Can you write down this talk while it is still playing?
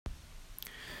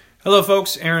Hello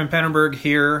folks, Aaron Pennenberg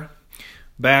here,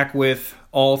 back with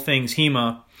all things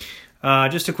HEMA.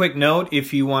 Just a quick note,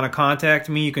 if you want to contact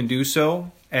me, you can do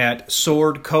so at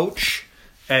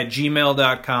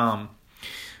swordcoach@gmail.com.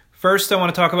 First, I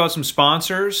want to talk about some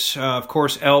sponsors. Of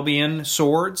course, Albion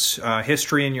Swords,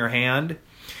 History in Your Hand.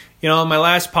 You know, in my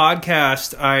last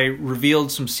podcast, I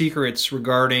revealed some secrets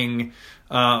regarding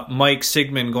Mike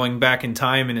Sigmund going back in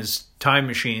time in his time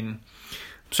machine.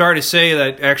 Sorry to say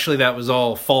that actually that was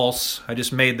all false. I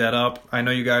just made that up. I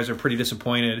know you guys are pretty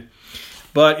disappointed.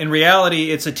 But in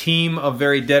reality, it's a team of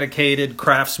very dedicated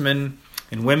craftsmen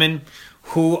and women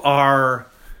who are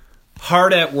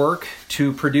hard at work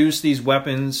to produce these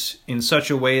weapons in such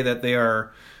a way that they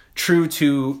are true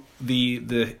to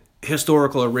the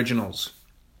historical originals.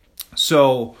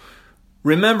 So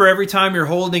remember, every time you're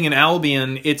holding an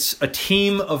Albion, it's a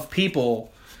team of people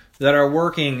that are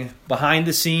working behind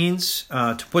the scenes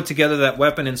to put together that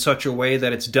weapon in such a way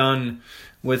that it's done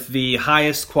with the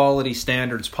highest quality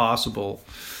standards possible.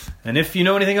 And if you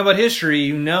know anything about history,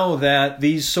 you know that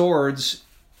these swords,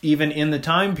 even in the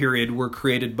time period, were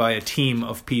created by a team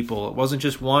of people. It wasn't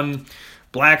just one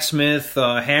blacksmith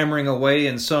hammering away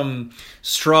in some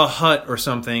straw hut or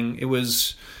something. It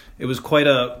was quite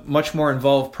a much more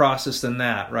involved process than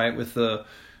that, right? With the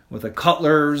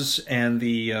cutlers and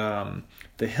the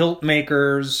hilt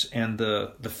makers and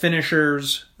the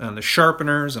finishers and the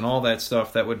sharpeners and all that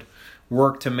stuff that would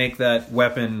work to make that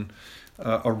weapon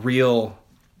a real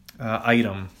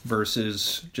item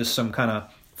versus just some kind of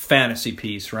fantasy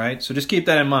piece, right? So just keep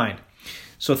that in mind.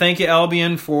 So thank you,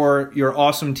 Albion, for your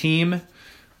awesome team.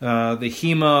 The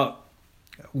HEMA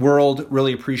world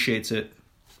really appreciates it.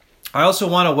 I also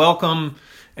want to welcome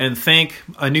and thank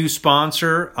a new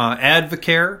sponsor,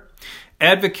 Advocare.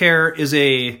 Advocare is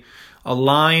a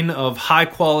line of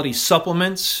high-quality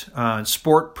supplements,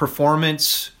 sport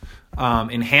performance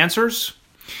enhancers.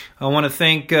 I want to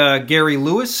thank Gary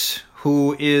Lewis,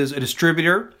 who is a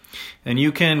distributor, and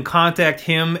you can contact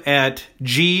him at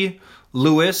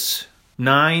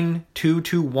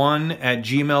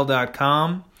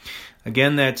glewis9221@gmail.com.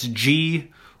 Again, that's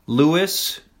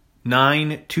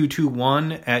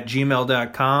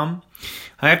glewis9221@gmail.com.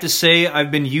 I have to say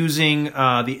I've been using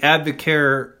the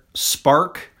Advocare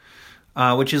Spark,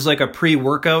 which is like a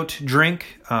pre-workout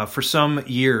drink for some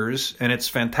years, and it's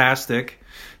fantastic.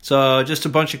 It's just a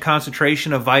bunch of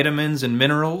concentration of vitamins and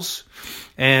minerals.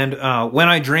 And when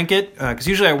I drink it, because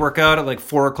usually I work out at like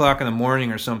 4 o'clock in the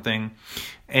morning or something,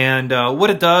 and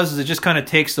what it does is it just kind of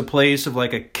takes the place of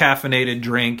like a caffeinated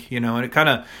drink, you know, and it kind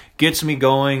of gets me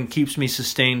going, keeps me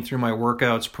sustained through my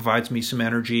workouts, provides me some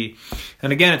energy.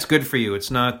 And again, it's good for you.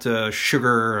 It's not sugar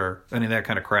or any of that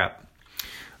kind of crap.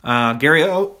 Gary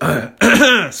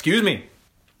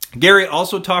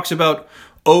also talks about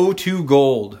O2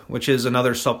 Gold, which is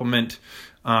another supplement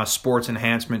sports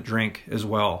enhancement drink as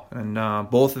well. And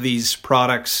both of these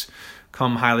products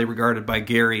come highly regarded by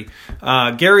Gary.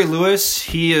 Gary Lewis,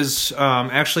 he is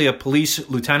actually a police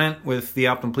lieutenant with the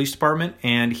Optimum Police Department,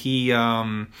 and he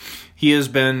has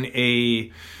been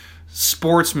a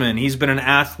sportsman. He's been an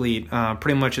athlete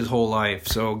pretty much his whole life.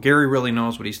 So Gary really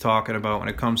knows what he's talking about when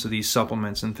it comes to these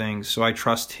supplements and things. So I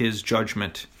trust his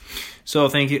judgment. So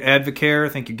thank you,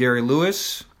 Advocare. Thank you, Gary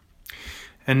Lewis.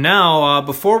 And now,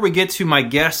 before we get to my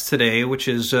guest today, which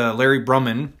is Larry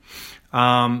Brummund,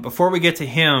 before we get to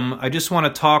him, I just want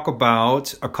to talk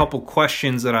about a couple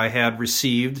questions that I had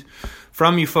received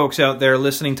from you folks out there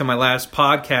listening to my last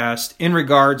podcast in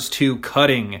regards to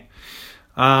cutting.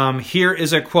 Here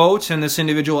is a quote, and this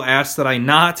individual asked that I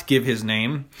not give his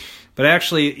name. But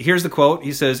actually, here's the quote.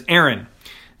 He says, "Aaron,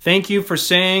 thank you for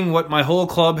saying what my whole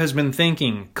club has been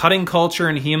thinking. Cutting culture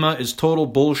in HEMA is total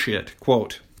bullshit."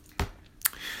 Quote.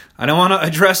 I don't want to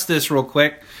address this real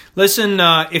quick. Listen,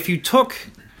 if you took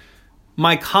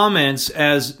my comments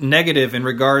as negative in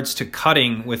regards to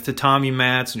cutting with tatami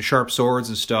mats and sharp swords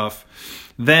and stuff,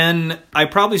 then I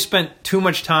probably spent too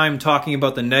much time talking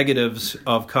about the negatives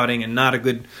of cutting and not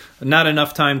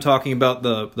enough time talking about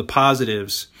the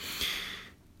positives.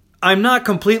 I'm not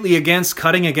completely against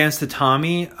cutting against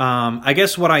tatami. I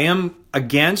guess what I am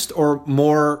against, or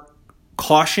more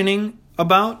cautioning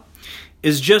about,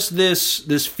 is just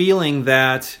this feeling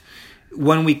that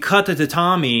when we cut the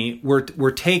tatami,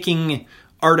 we're taking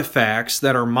artifacts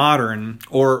that are modern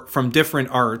or from different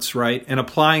arts, right, and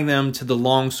applying them to the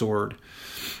longsword,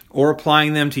 or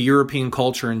applying them to European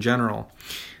culture in general.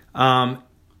 And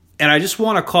I just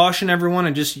want to caution everyone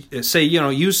and just say,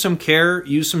 use some care,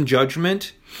 use some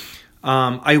judgment.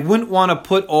 I wouldn't want to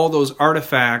put all those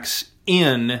artifacts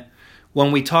in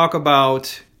when we talk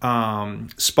about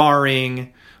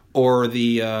sparring or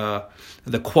the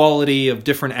quality of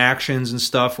different actions and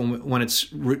stuff when it's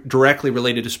directly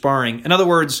related to sparring. In other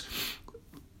words,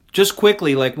 just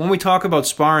quickly, like when we talk about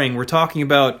sparring, we're talking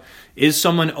about, is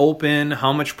someone open?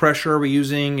 How much pressure are we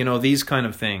using? These kind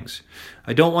of things.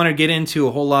 I don't want to get into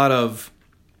a whole lot of,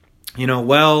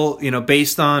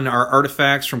 based on our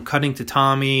artifacts from cutting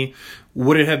tatami,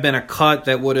 would it have been a cut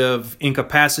that would have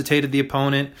incapacitated the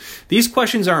opponent? These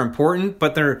questions are important,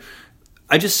 but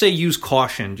I just say use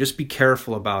caution. Just be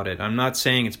careful about it. I'm not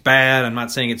saying it's bad. I'm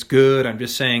not saying it's good. I'm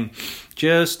just saying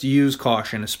just use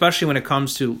caution, especially when it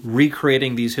comes to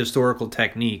recreating these historical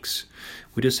techniques.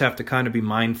 We just have to kind of be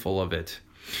mindful of it.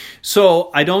 So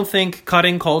I don't think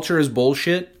cutting culture is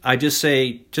bullshit. I just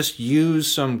say just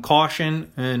use some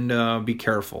caution and be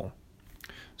careful.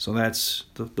 So that's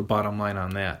the bottom line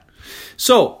on that.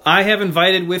 So I have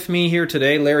invited with me here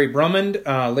today Larry Brummund.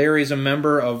 Larry's a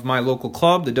member of my local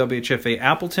club, the WHFA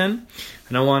Appleton,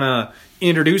 and I want to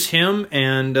introduce him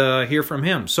and hear from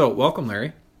him. So welcome,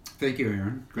 Larry. Thank you,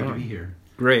 Aaron. Good to be here.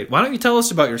 Great. Why don't you tell us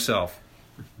about yourself?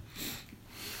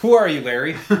 Who are you,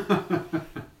 Larry?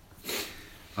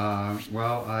 I'll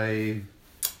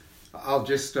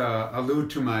just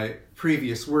allude to my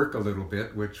previous work a little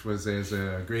bit, which was as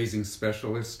a grazing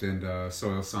specialist and a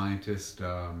soil scientist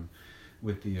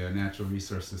with the Natural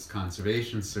Resources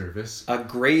Conservation Service. A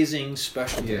grazing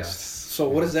specialist. Yes. So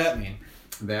what does that mean?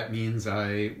 That means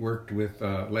I worked with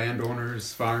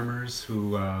landowners, farmers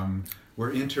who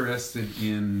were interested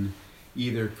in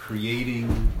either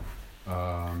creating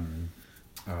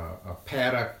a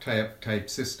paddock type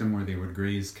system where they would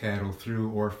graze cattle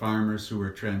through, or farmers who were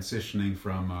transitioning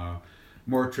from a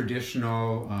more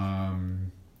traditional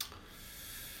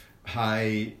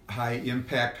high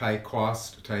impact, high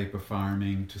cost type of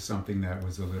farming to something that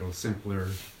was a little simpler.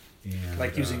 And,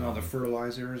 like using all the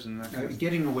fertilizers and that kind of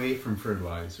getting away from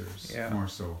fertilizers, yeah. More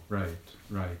so, right,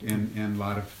 and a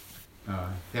lot of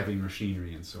heavy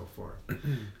machinery and so forth.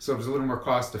 So it was a little more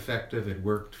cost effective. It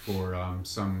worked for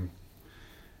some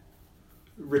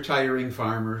retiring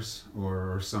farmers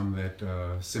or some that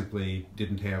simply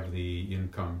didn't have the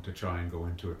income to try and go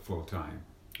into it full time.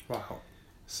 Wow.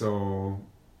 So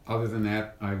other than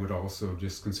that, I would also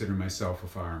just consider myself a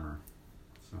farmer.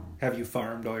 So have you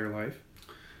farmed all your life?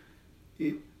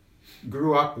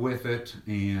 Grew up with it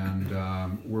and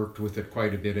worked with it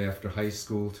quite a bit after high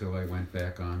school till I went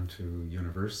back on to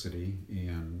university,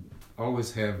 and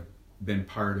always have been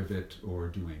part of it or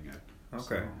doing it.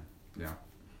 Okay. So, yeah.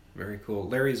 Very cool.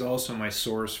 Larry's also my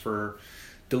source for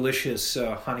delicious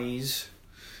honeys.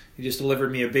 He just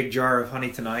delivered me a big jar of honey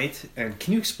tonight. And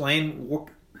can you explain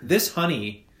this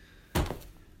honey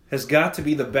has got to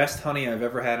be the best honey I've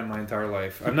ever had in my entire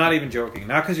life. I'm not even joking.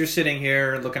 Not because you're sitting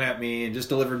here looking at me and just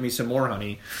delivered me some more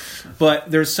honey.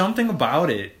 But there's something about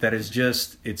it that is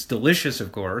just, it's delicious,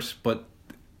 of course, but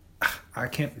I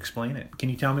can't explain it. Can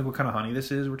you tell me what kind of honey this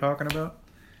is we're talking about?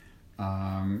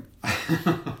 I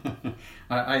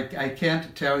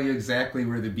can't tell you exactly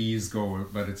where the bees go,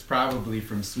 but it's probably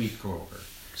from sweet clover.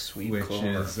 Which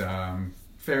is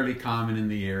fairly common in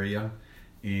the area.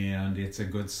 And it's a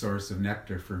good source of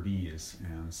nectar for bees,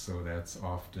 and so that's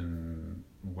often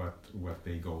what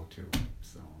they go to.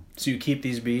 So you keep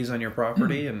these bees on your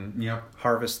property and yep.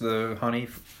 harvest the honey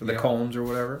for the combs or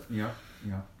whatever? Yep.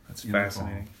 That's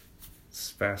fascinating. It's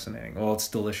fascinating. Well, it's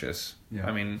delicious. Yeah.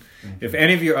 I mean, if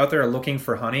any of you out there are looking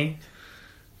for honey,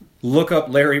 look up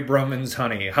Larry Brummund's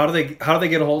honey. How do they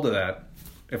get a hold of that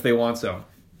if they want some?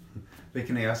 They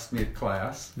can ask me at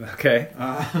class. Okay.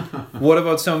 What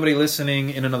about somebody listening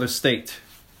in another state?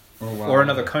 Oh, wow. Or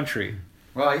another country?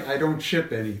 Well, I don't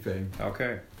ship anything.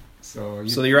 Okay. So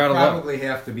you're out of luck. Probably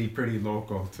have to be pretty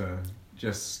local to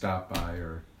just stop by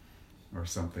or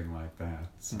something like that.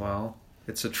 So. Well,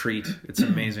 it's a treat. It's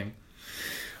amazing.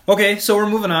 Okay, so we're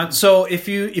moving on. So if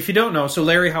you don't know, so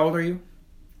Larry, how old are you?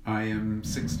 I am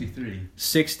 63.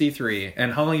 63.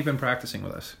 And how long have you been practicing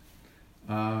with us?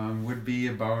 Would be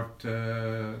about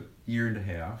a year and a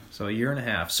half. So a year and a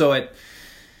half. So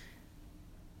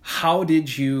how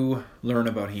did you learn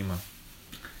about HEMA?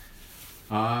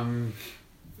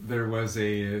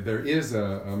 There is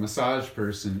a massage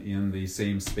person in the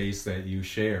same space that you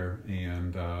share,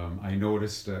 and I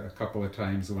noticed a couple of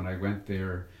times when I went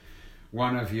there,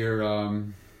 one of your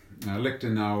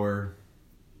Lichtenauer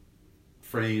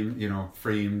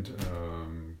framed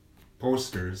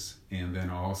posters, and then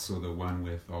also the one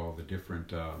with all the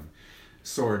different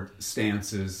sword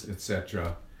stances,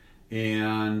 etc.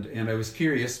 And I was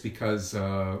curious because they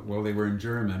were in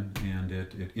German, and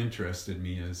it interested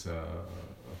me as a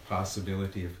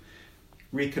possibility of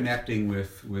reconnecting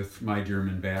with my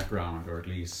German background, or at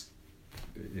least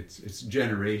it's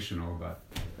generational, but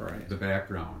the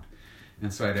background.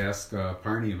 And so I'd ask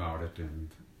Parney about it, and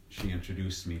she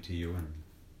introduced me to you, and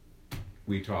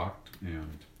we talked,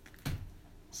 and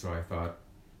so I thought,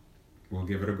 we'll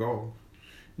give it a go.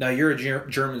 Now, you're a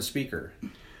German speaker.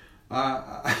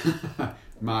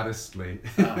 Modestly.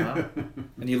 Uh-huh.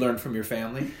 And you learned from your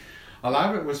family? A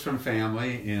lot of it was from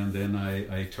family, and then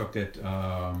I took it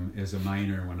as a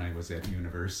minor when I was at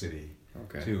university,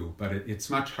 too. But it's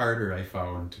much harder, I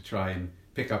found, to try and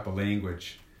pick up a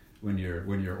language when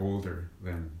you're older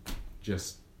than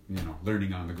just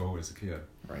learning on the go as a kid.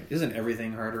 Right. Isn't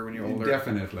everything harder when you're older?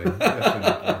 Definitely.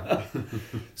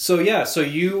 So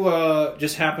you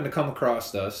just happened to come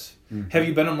across us. Mm-hmm. Have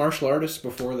you been a martial artist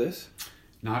before this?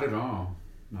 Not at all.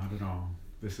 Not at all.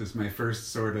 This is my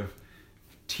first sort of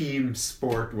team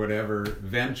sport, whatever,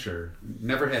 venture.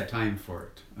 Never had time for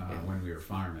it when we were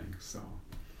farming. So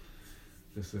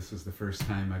this is the first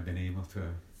time I've been able to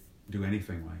do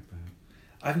anything like that.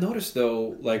 I've noticed,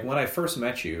 though, like when I first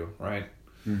met you, right?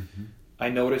 Mm-hmm. I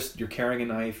noticed you're carrying a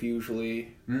knife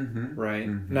usually, right?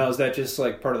 Mm-hmm. Now, is that just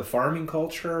like part of the farming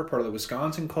culture, part of the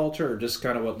Wisconsin culture, or just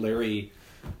kind of what Larry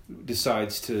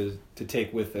decides to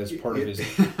take with as part of his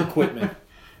equipment?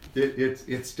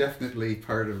 It's definitely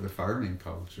part of the farming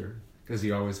culture, because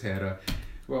you always had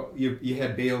you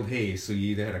had baled hay, so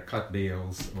you either had to cut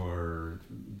bales, or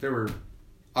there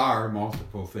are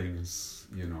multiple things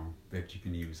that you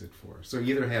can use it for. So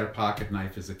you either had a pocket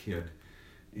knife as a kid,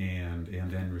 and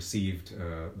then received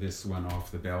this one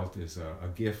off the belt as a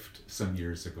gift some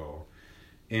years ago,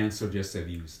 and so just have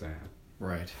used that.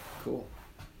 Right. Cool.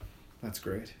 That's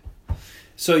great.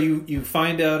 So you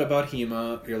find out about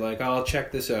HEMA, you're like, I'll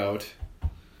check this out.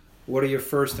 What are your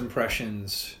first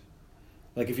impressions?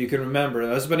 Like, if you can remember,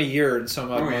 that's been a year and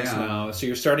some odd months now, so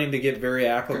you're starting to get very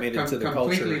acclimated to the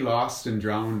culture. Completely lost and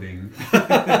drowning.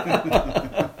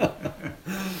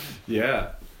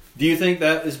 Yeah. Do you think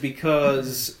that is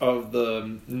because of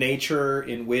the nature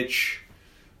in which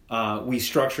we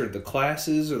structured the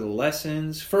classes or the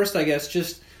lessons? First, I guess,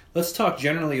 just let's talk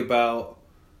generally about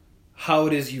how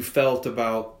it is you felt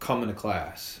about coming to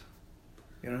class.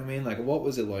 You know what I mean? Like, what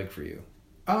was it like for you?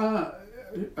 I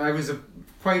was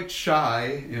quite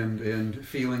shy and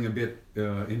feeling a bit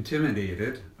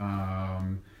intimidated.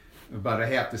 But I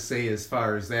have to say, as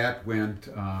far as that went,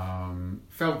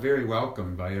 felt very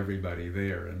welcomed by everybody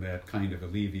there, and that kind of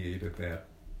alleviated that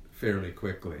fairly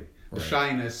quickly. The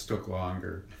shyness took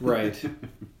longer. Right.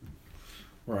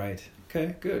 Right.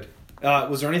 Okay, good.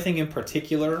 Was there anything in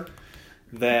particular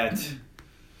that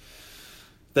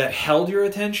held your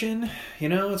attention? You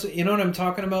know what I'm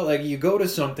talking about? Like, you go to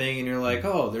something and you're like,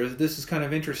 oh, this is kind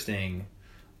of interesting.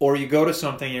 Or you go to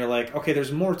something and you're like, okay,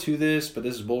 there's more to this, but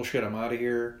this is bullshit, I'm out of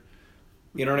here.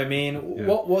 You know what I mean? Yeah.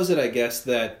 What was it, I guess,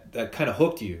 that kind of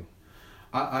hooked you?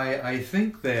 I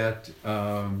think that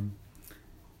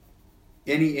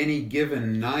any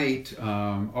given night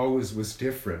always was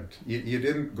different. You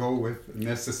didn't go with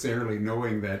necessarily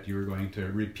knowing that you were going to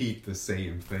repeat the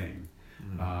same thing,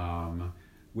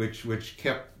 which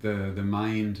kept the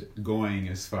mind going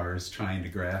as far as trying to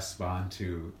grasp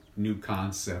onto new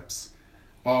concepts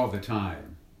all the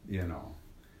time,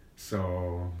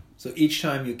 So each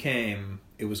time you came,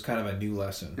 it was kind of a new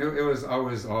lesson. It was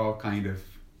always all kind of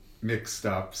mixed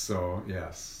up, so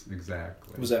yes,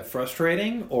 exactly. Was that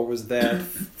frustrating, or was that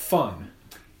fun?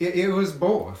 It was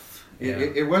both. Yeah.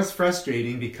 It was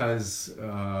frustrating because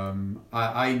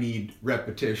I need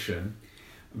repetition,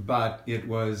 but it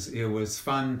was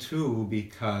fun too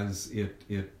because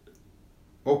it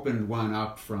opened one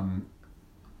up from,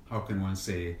 how can one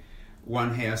say,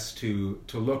 one has to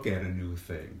look at a new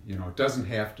thing. It doesn't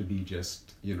have to be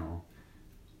just,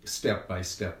 step by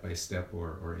step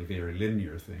or a very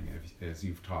linear thing, as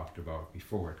you've talked about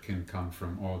before. It can come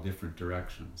from all different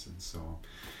directions, and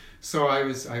so I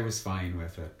was fine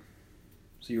with it.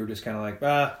 So you were just kind of like,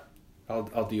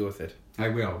 I'll deal with it. I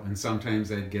will, and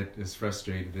sometimes I'd get as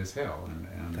frustrated as hell,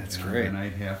 and that's great. And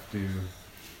I'd have to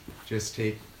just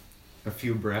take a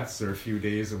few breaths or a few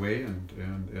days away and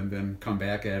then come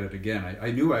back at it again.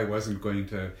 I knew I wasn't going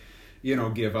to,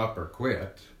 give up or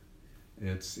quit.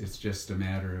 It's just a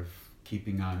matter of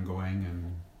keeping on going.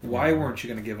 And why weren't you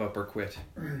going to give up or quit?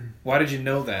 Why did you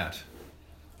know that?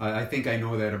 I think I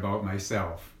know that about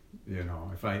myself.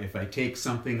 If I take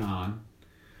something on,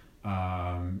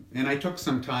 and I took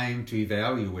some time to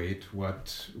evaluate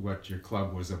what your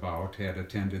club was about. Had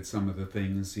attended some of the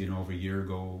things, over a year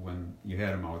ago when you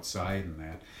had them outside and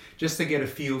that, just to get a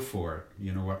feel for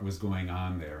it, what was going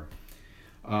on there.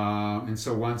 And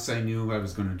so once I knew I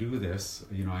was going to do this,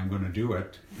 I'm going to do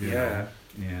it. Yeah.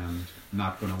 And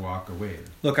not going to walk away.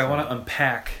 Look, I want to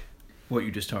unpack what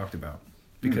you just talked about.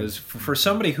 Because for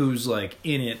somebody who's like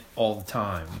in it all the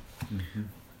time,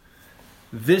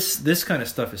 this kind of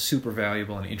stuff is super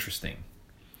valuable and interesting.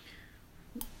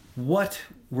 What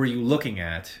were you looking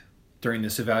at during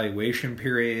this evaluation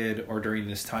period or during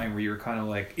this time where you were kind of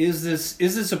like, is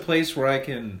this a place where I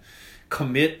can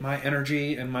commit my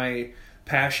energy and my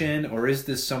passion, or is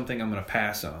this something I'm going to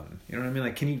pass on? You know what I mean?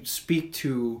 Like, can you speak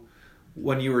to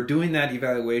when you were doing that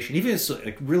evaluation, even if it's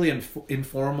like really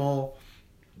informal,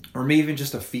 or maybe even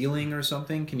just a feeling or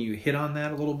something? Can you hit on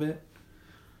that a little bit?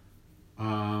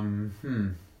 I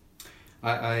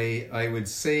would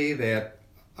say that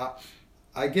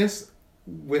I guess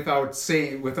without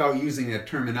using that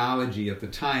terminology at the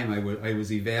time, I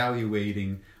was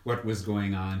evaluating what was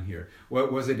going on here.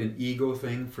 What was it, an ego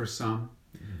thing for some?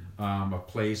 A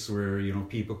place where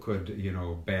people could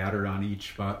batter on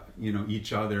each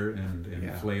other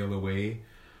and flail away.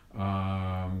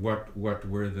 What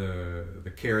were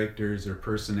the characters or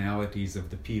personalities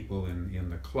of the people in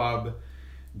the club?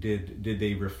 Did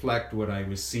they reflect what I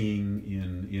was seeing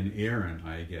in Aaron,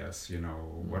 I guess,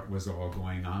 what was all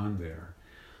going on there?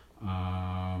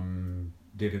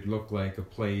 Did it look like a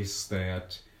place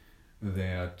that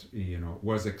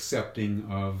was accepting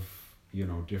of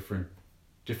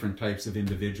different types of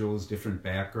individuals, different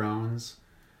backgrounds?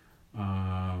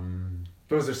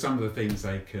 Those are some of the things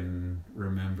I can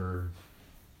remember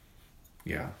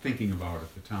thinking about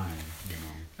at the time,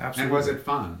 Absolutely. And was it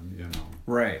fun,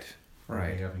 Right.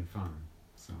 Having fun.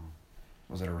 So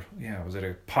was it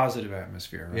a positive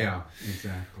atmosphere, right? Yeah,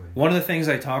 exactly. One of the things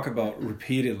I talk about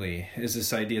repeatedly is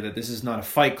this idea that this is not a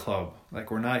fight club. Like,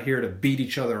 we're not here to beat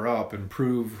each other up and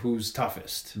prove who's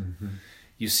toughest.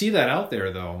 You see that out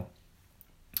there, though,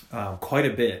 quite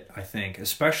a bit, I think,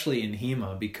 especially in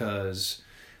HEMA, because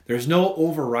there's no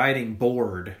overriding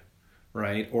board,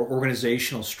 right, or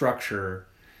organizational structure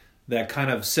that kind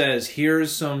of says,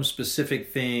 here's some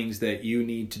specific things that you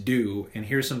need to do, and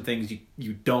here's some things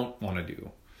you don't want to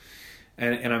do.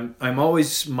 And I'm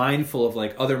always mindful of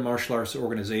like other martial arts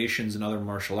organizations and other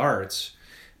martial arts,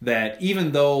 that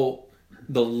even though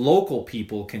the local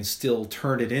people can still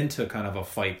turn it into kind of a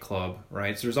fight club,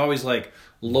 right? So there's always like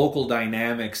local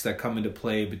dynamics that come into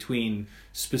play between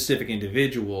specific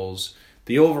individuals.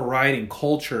 The overriding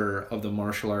culture of the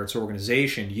martial arts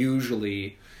organization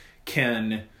usually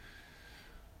can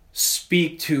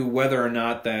speak to whether or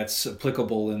not that's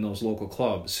applicable in those local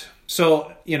clubs.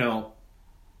 So,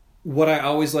 what I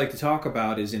always like to talk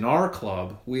about is, in our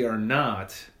club, we are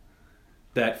not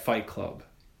that fight club.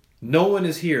 No one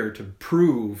is here to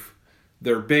prove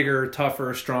they're bigger,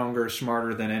 tougher, stronger,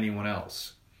 smarter than anyone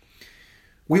else.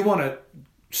 We want to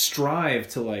strive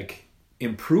to like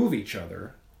improve each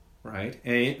other, right?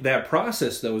 And that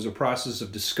process, though, is a process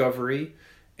of discovery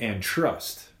and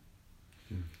trust.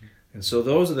 And so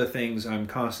those are the things I'm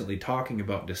constantly talking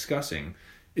about, discussing.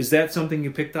 Is that something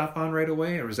you picked up on right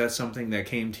away, or is that something that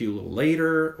came to you a little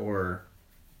later, or?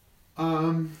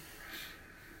 I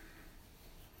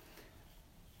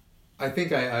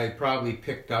think I probably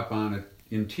picked up on it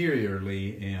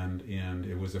interiorly, and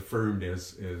it was affirmed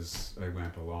as I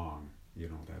went along,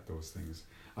 that those things.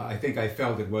 I think I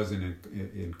felt it wasn't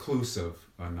inclusive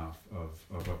enough of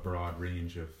a broad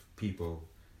range of people,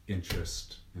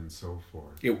 interest, and so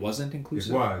forth. It wasn't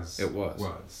inclusive? It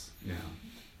was, yeah.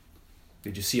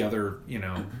 Did you see other,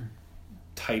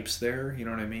 types there? You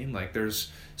know what I mean? Like,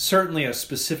 there's certainly a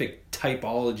specific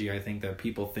typology, I think, that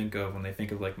people think of when they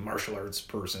think of, like, martial arts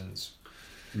persons.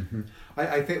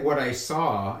 I think what I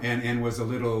saw, and was a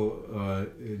little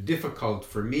difficult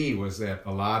for me, was that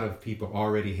a lot of people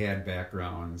already had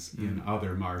backgrounds in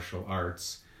other martial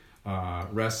arts,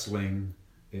 wrestling,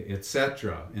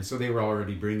 etc. And so they were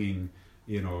already bringing,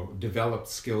 developed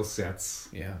skill sets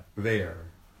there,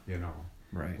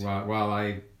 Right. While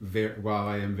I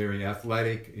am very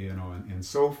athletic, and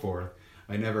so forth,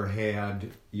 I never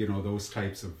had, those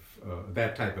types of,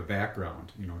 that type of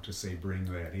background, to say bring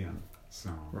that in. So.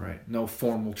 Right. No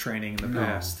formal training in the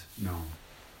past. No.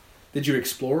 Did you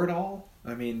explore it all?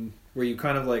 I mean, were you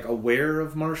kind of like aware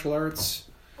of martial arts?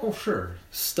 Oh, sure.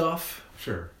 Stuff?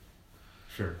 Sure.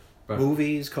 But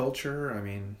movies, culture, I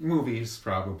mean... Movies,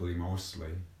 probably, mostly,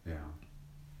 yeah.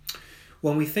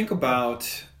 When we think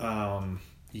about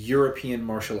European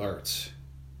martial arts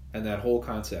and that whole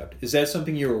concept, is that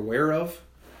something you were aware of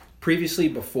previously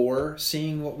before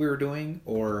seeing what we were doing?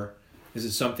 Or is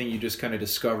it something you just kind of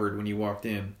discovered when you walked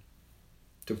in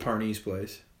to Parney's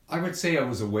place? I would say I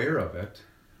was aware of it,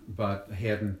 but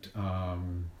hadn't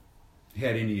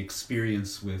had any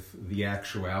experience with the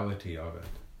actuality of it,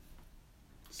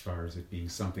 as far as it being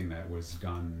something that was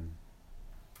done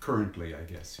currently, I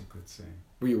guess you could say.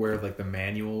 Were you aware of like the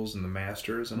manuals and the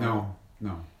masters and all?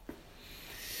 No.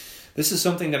 This is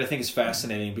something that I think is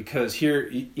fascinating because here,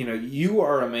 you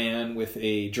are a man with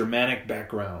a Germanic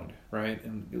background, right?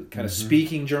 And kind of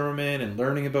speaking German and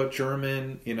learning about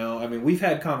German, I mean, we've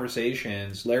had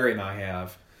conversations, Larry and I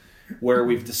have, where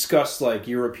we've discussed like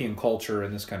European culture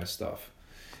and this kind of stuff.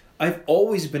 I've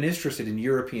always been interested in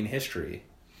European history,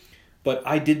 but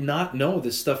I did not know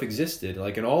this stuff existed.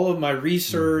 Like in all of my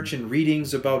research and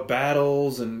readings about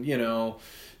battles and,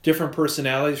 different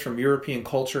personalities from European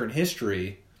culture and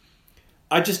history,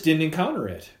 I just didn't encounter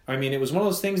it. I mean, it was one of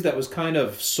those things that was kind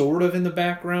of sort of in the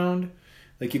background.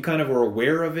 Like you kind of were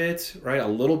aware of it, right? A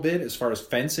little bit as far as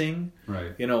fencing,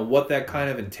 right? What that kind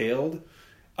of entailed.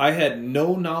 I had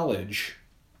no knowledge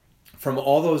from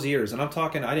all those years. And I'm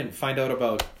talking, I didn't find out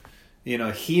about,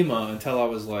 HEMA until I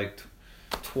was like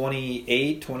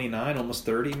 28, 29, almost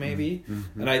 30 maybe.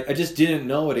 And I just didn't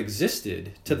know it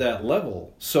existed to that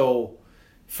level. So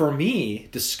for me,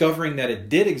 discovering that it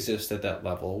did exist at that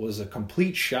level was a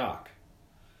complete shock.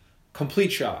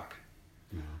 Complete shock.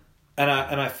 Yeah. And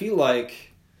I feel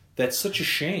like that's such a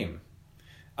shame.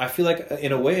 I feel like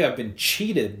in a way I've been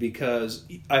cheated because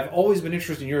I've always been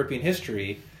interested in European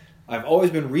history. I've always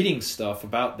been reading stuff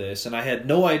about this, and I had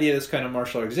no idea this kind of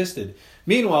martial art existed.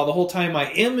 Meanwhile, the whole time I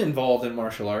am involved in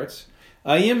martial arts,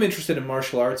 I am interested in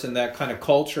martial arts and that kind of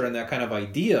culture and that kind of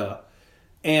idea.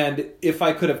 And if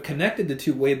I could have connected the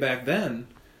two way back then,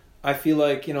 I feel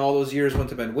like, all those years wouldn't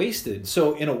have been wasted.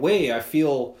 So in a way, I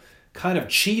feel kind of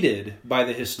cheated by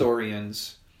the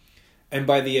historians and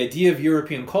by the idea of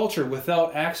European culture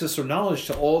without access or knowledge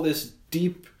to all this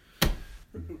deep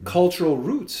cultural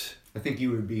roots. I think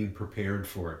you were being prepared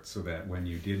for it so that when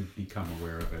you did become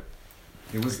aware of it,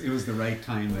 it was the right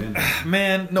time then.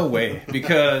 Man, no way.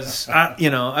 Because,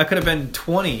 I could have been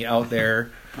 20 out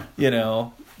there,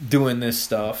 doing this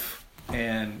stuff.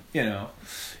 And, you're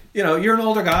an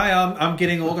older guy. I'm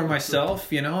getting older myself,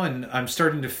 and I'm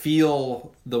starting to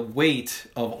feel the weight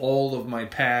of all of my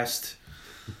past,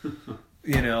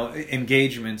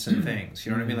 engagements and things.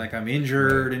 You know what I mean? Like I'm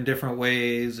injured in different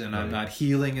ways and I'm not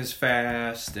healing as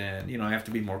fast. And, I have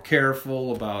to be more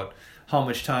careful about how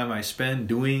much time I spend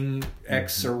doing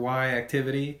X or Y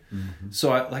activity.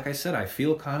 So like I said, I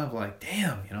feel kind of like,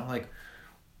 damn, like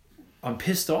I'm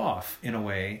pissed off in a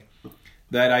way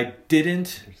that I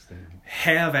didn't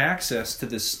have access to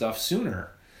this stuff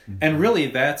sooner. And really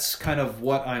that's kind of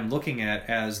what I'm looking at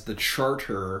as the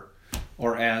charter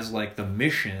or as like the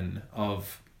mission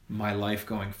of my life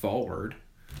going forward.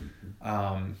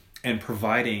 And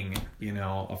providing,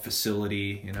 a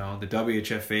facility, the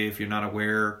WHFA, if you're not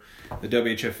aware, the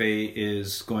WHFA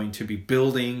is going to be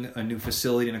building a new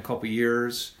facility in a couple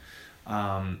years.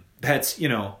 That's,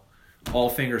 all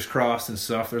fingers crossed and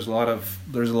stuff. There's a lot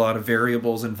of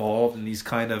variables involved in these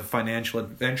kind of financial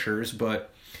adventures, but,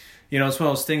 it's one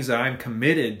of those things that I'm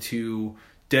committed to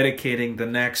dedicating the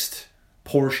next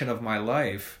portion of my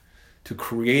life to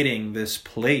creating this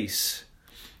place,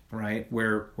 right,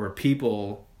 where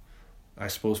people, I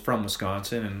suppose from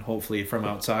Wisconsin and hopefully from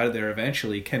outside of there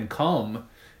eventually, can come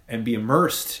and be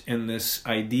immersed in this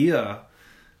idea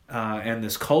and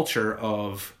this culture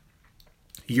of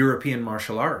European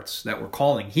martial arts that we're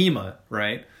calling HEMA,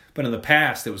 right? But in the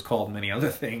past it was called many other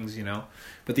things,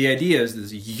 But the idea is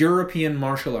this European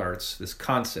martial arts, this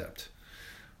concept.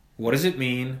 What does it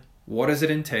mean? What does it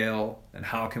entail? And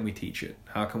how can we teach it?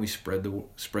 How can we spread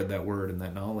that word and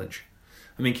that knowledge?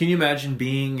 I mean, can you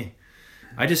imagine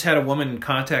I just had a woman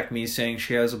contact me saying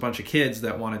she has a bunch of kids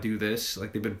that want to do this.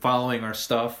 Like they've been following our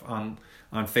stuff on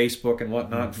Facebook and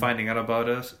whatnot, finding out about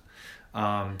us,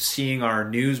 seeing our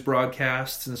news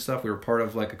broadcasts and stuff. We were part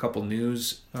of like a couple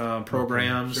news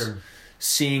programs,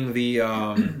 seeing the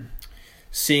Around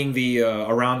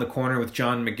the Corner with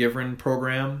John McGivern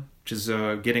program, which is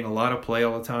getting a lot of play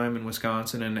all the time in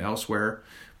Wisconsin and elsewhere.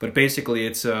 But basically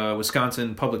it's a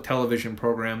Wisconsin public television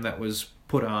program that was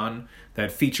put on that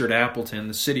featured Appleton,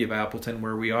 the city of Appleton,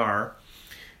 where we are.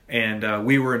 And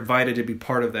we were invited to be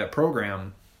part of that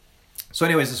program. So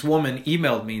anyways, this woman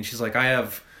emailed me and she's like, I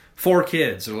have 4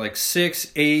 kids. They're like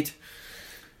 6, 8,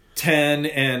 10,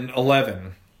 and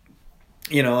 11.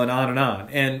 And on and on.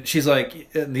 And she's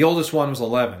like, the oldest one was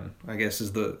 11, I guess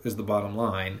is the bottom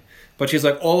line. But she's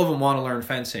like, all of them want to learn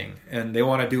fencing and they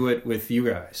want to do it with you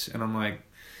guys. And I'm like,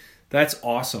 that's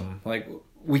awesome. Like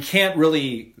we can't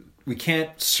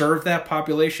serve that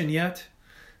population yet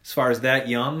as far as that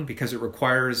young, because it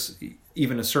requires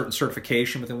even a certain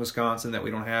certification within Wisconsin that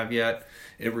we don't have yet.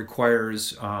 It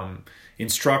requires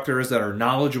instructors that are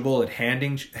knowledgeable at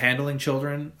handling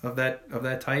children of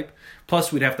that type.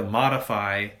 Plus, we'd have to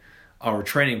modify our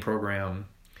training program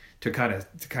to kind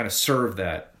of serve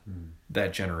that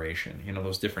generation,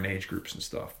 those different age groups and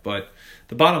stuff. But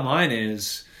the bottom line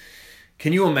is,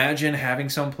 can you imagine having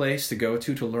some place to go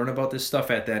to learn about this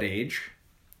stuff at that age?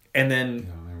 And then,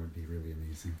 that would be really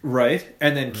amazing. Right?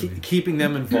 And then keeping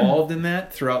them involved in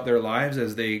that throughout their lives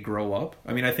as they grow up.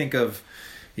 I mean, I think of,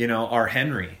 our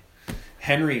Henry.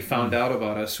 Henry found out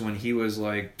about us when he was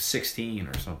like 16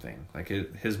 or something. Like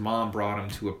his mom brought him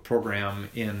to a program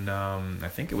in, I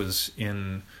think it was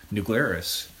in New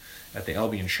Glarus at the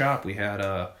Albion shop. We had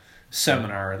a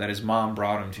seminar that his mom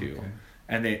brought him to. Okay.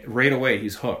 And right away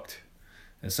he's hooked.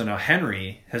 And so now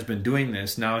Henry has been doing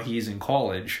this. Now he's in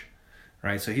college,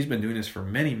 right? So he's been doing this for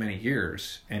many, many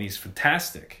years. And he's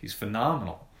fantastic. He's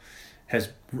phenomenal. Has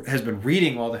been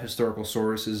reading all the historical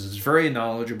sources. Is very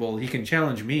knowledgeable. He can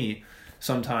challenge me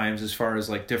sometimes as far as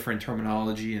like different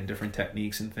terminology and different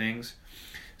techniques and things.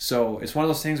 So it's one of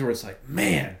those things where it's like,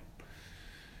 man,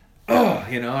 I'm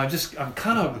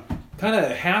kind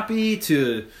of happy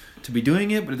to be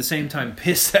doing it, but at the same time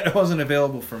pissed that it wasn't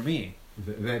available for me.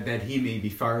 That he may be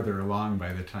farther along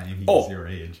by the time he's your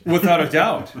age. Without a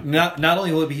doubt. Not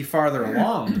only will he be farther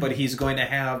along, but he's going to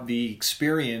have the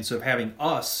experience of having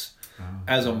us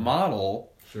as a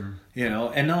model. Sure.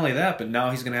 And not only that, but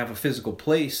now he's going to have a physical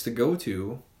place to go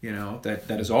to,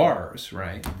 that is ours,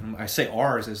 right? And I say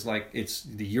ours as like it's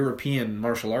the European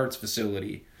martial arts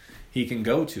facility he can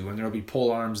go to, and there'll be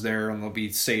pole arms there, and there'll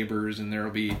be sabers, and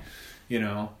there'll be,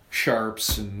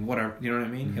 sharps and whatever, you know what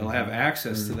I mean? Mm-hmm. He'll have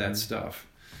access to that stuff.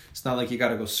 It's not like you got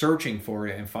to go searching for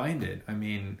it and find it. I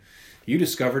mean, you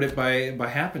discovered it by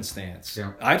happenstance.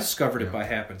 Yeah. I discovered it by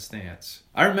happenstance.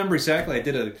 I remember exactly,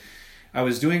 I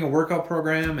was doing a workout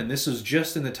program, and this was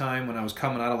just in the time when I was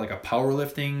coming out of like a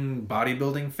powerlifting,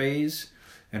 bodybuilding phase,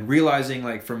 and realizing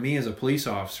like for me as a police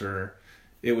officer,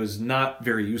 it was not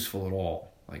very useful at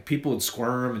all. Like people would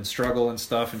squirm and struggle and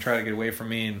stuff and try to get away from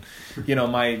me. And,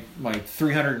 my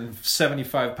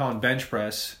 375 pound bench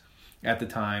press at the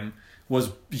time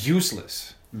was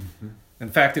useless. Mm-hmm. In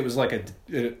fact, it was like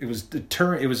it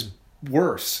was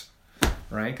worse,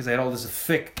 right? Because I had all this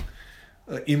thick,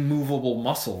 immovable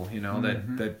muscle,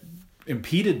 that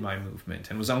impeded my movement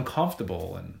and was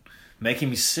uncomfortable and making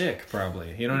me sick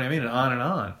probably, you know what I mean? And on and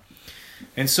on.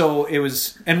 And so it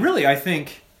was, and really I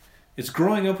think it's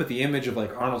growing up with the image of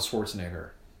like Arnold Schwarzenegger.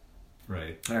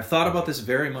 Right. And I've thought about this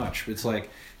very much. It's like,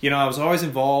 I was always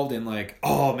involved in like,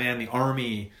 oh man, the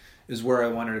Army is where I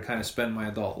wanted to kind of spend my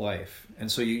adult life. And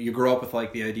so you grow up with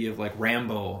like the idea of like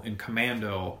Rambo and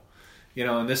Commando,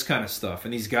 and this kind of stuff.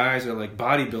 And these guys are like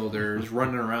bodybuilders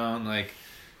running around like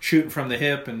shooting from the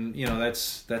hip, and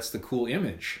that's the cool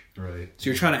image. Right. So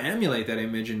you're trying to emulate that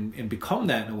image and become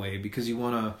that in a way because you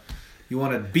want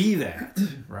to be that,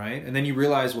 right? And then you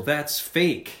realize, well, that's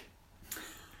fake.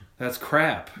 That's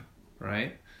crap,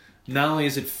 right? Not only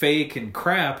is it fake and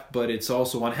crap, but it's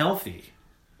also unhealthy.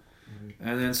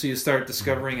 And then so you start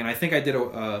discovering, and I think I did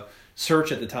a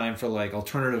search at the time for like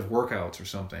alternative workouts or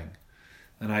something.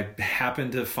 And I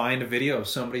happened to find a video of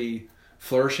somebody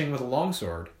flourishing with a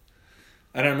longsword.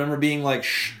 And I remember being like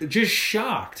just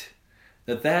shocked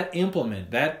that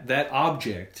implement, that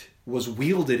object was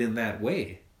wielded in that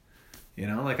way.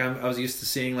 Like I was used to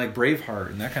seeing like Braveheart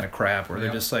and that kind of crap where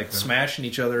they're just like smashing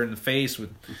each other in the face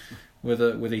with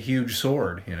a huge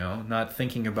sword, not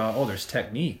thinking about, there's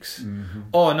techniques. Mm-hmm.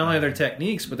 And not only are there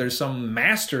techniques, but there's some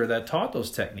master that taught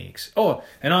those techniques. And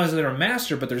not only is there a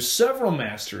master, but there's several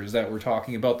masters that were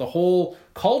talking about the whole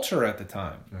culture at the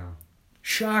time. Yeah.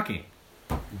 Shocking.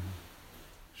 Mm-hmm.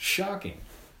 Shocking,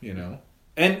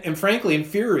 and frankly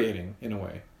infuriating in a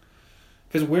way.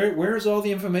 Because where's all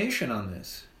the information on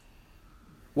this?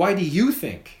 Why do you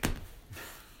think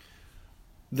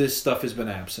this stuff has been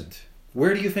absent?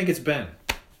 Where do you think it's been?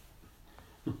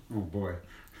 Oh boy.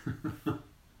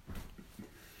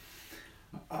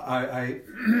 I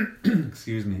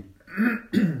excuse me.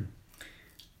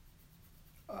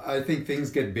 I think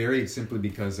things get buried simply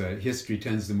because history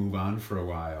tends to move on for a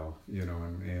while,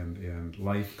 and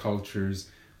life, cultures,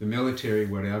 the military,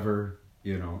 whatever,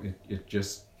 it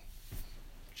just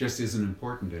isn't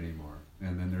important anymore.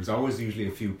 And then there's always usually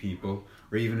a few people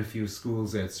or even a few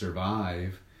schools that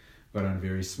survive, but on a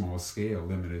very small scale,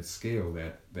 limited scale,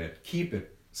 that keep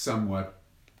it somewhat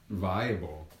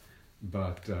viable.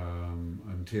 But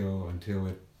until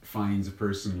it finds a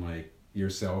person like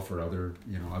yourself or other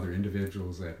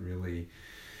individuals that really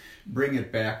bring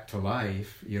it back to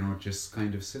life, it just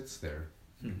kind of sits there.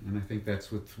 And I think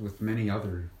that's with many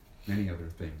other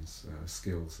things,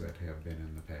 skills that have been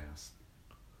in the past.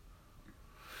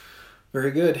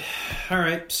 Very good. All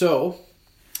right, so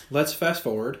let's fast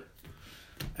forward,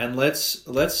 and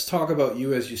let's talk about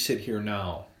you as you sit here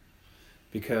now,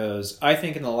 because I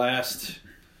think in the last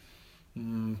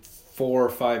 4 or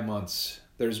 5 months,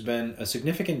 there's been a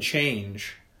significant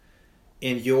change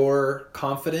in your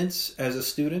confidence as a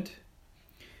student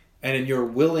and in your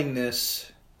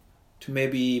willingness to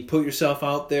maybe put yourself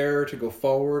out there, to go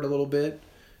forward a little bit.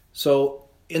 So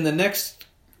in the next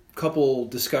couple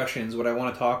discussions, what I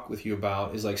want to talk with you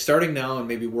about is like starting now and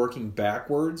maybe working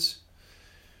backwards.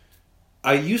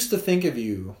 I used to think of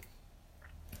you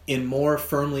in more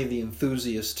firmly the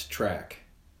enthusiast track,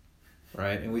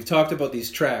 right? And we've talked about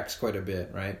these tracks quite a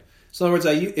bit, right? So in other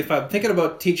words, if I'm thinking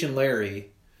about teaching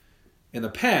Larry in the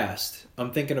past,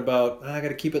 I'm thinking about, I got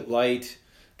to keep it light,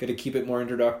 got to keep it more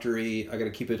introductory, I got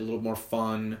to keep it a little more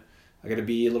fun, I got to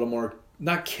be a little more,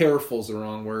 not careful is the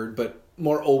wrong word, but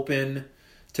more open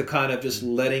to kind of just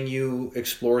letting you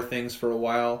explore things for a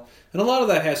while. And a lot of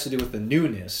that has to do with the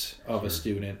newness of a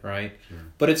student, right? Sure.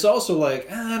 But it's also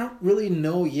like, I don't really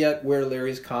know yet where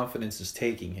Larry's confidence is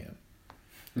taking him.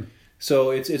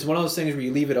 So it's one of those things where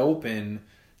you leave it open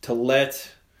to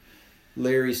let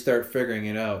Larry start figuring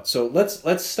it out. So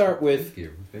let's start with...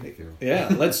 Thank you.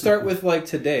 Yeah, let's start with like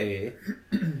today.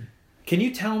 Can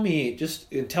you tell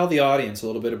the audience a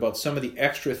little bit about some of the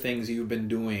extra things you've been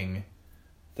doing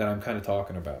that I'm kind of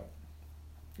talking about,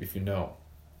 if you know?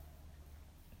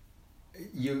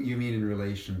 You mean in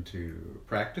relation to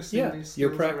practicing these skills?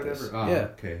 Your practice. Or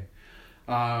whatever? Okay.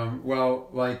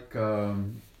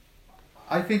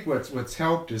 I think what's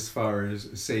helped as far as,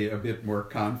 say, a bit more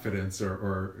confidence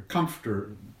or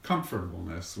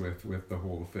comfortableness with the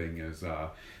whole thing is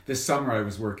this summer I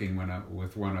was working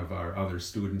with one of our other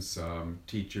students,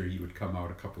 teacher. He would come out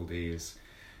a couple days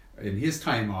in his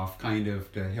time off, kind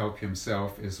of to help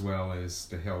himself as well as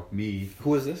to help me.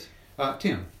 Who is this?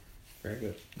 Tim. Very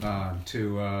good.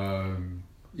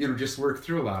 To just work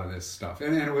through a lot of this stuff,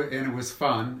 and it was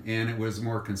fun, and it was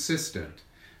more consistent.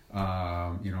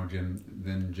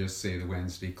 Than just say the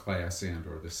Wednesday class and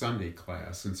or the Sunday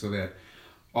class, and so that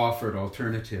offered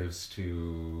alternatives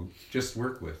to just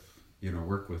work with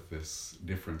this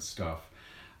different stuff.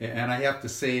 And I have to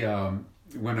say,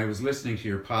 when I was listening to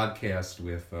your podcast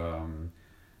with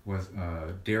was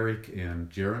Derek and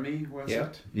Jeremy, was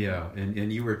it? Yeah,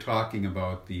 and you were talking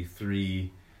about the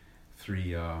three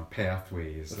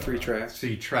pathways, the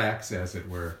three tracks, as it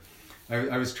were.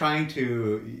 I was trying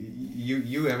to,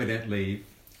 you evidently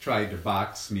tried to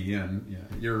box me in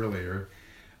earlier,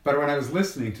 but when I was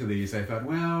listening to these, I thought,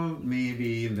 well,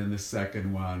 maybe, and then the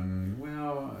second one,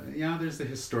 well, yeah, there's the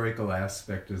historical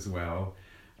aspect as well,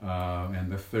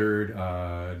 and the third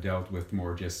dealt with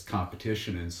more just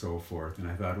competition and so forth, and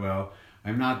I thought, well,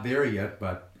 I'm not there yet,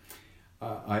 but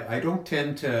I don't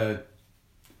tend to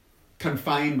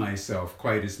confine myself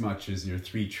quite as much as your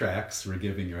three tracks were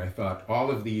giving you. I thought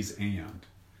all of these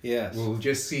we'll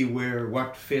just see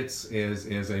what fits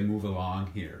as I move along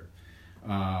here.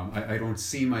 I don't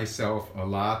see myself a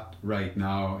lot right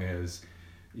now as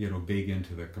big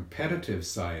into the competitive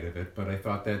side of it, but I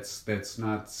thought that's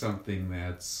not something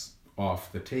that's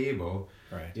off the table.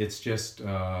 Right. It's just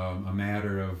a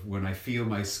matter of when I feel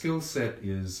my skill set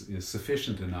is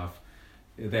sufficient enough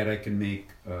that I can make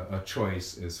a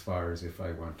choice as far as if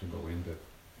I want to go into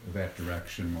that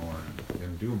direction more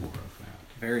and do more of that.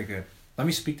 Very good. Let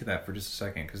me speak to that for just a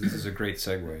second, because this is a great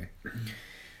segue.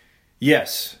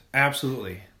 Yes,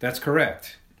 absolutely. That's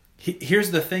correct. Here's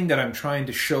the thing that I'm trying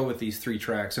to show with these three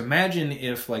tracks. Imagine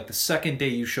if, like, the second day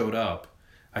you showed up,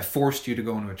 I forced you to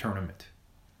go into a tournament.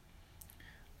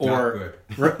 Or,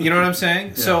 you know what I'm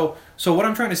saying? Yeah. So what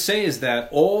I'm trying to say is that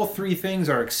all three things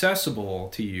are accessible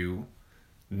to you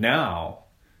now,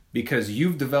 because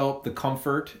you've developed the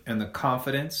comfort and the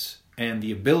confidence and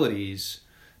the abilities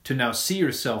to now see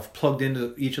yourself plugged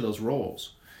into each of those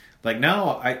roles. Like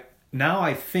now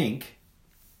I think,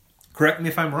 correct me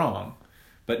if I'm wrong,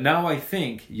 but now I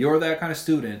think you're that kind of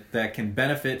student that can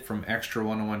benefit from extra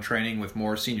one-on-one training with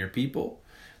more senior people,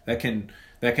 that can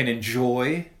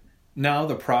enjoy now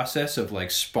the process of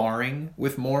like sparring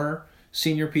with more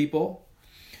senior people.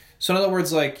 So in other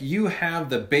words, like, you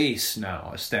have the base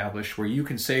now established where you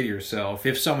can say to yourself,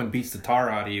 if someone beats the tar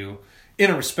out of you in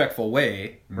a respectful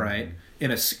way, mm-hmm. right, in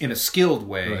a skilled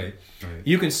way, right.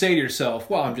 You can say to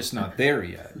yourself, well, I'm just not there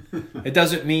yet. It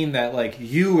doesn't mean that, like,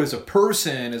 you as a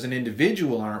person, as an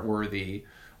individual, aren't worthy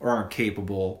or aren't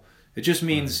capable. It just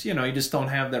means, you just don't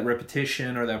have that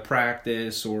repetition or that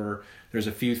practice, or there's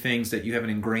a few things that you haven't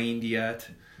ingrained yet.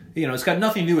 it's got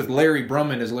nothing to do with Larry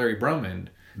Brummund as Larry Brummund.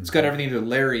 It's got everything to do with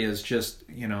Larry as just,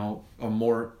 a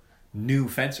more new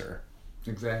fencer.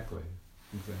 Exactly.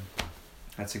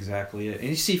 That's exactly it. And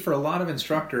you see, for a lot of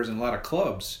instructors and a lot of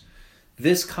clubs,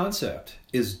 this concept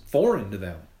is foreign to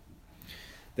them.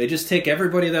 They just take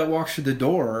everybody that walks through the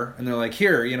door and they're like,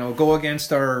 here, go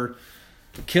against our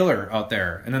killer out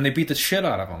there. And then they beat the shit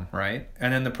out of them, right?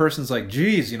 And then the person's like,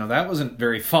 geez, that wasn't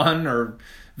very fun or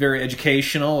very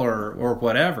educational or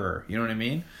whatever. You know what I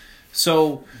mean?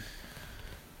 So,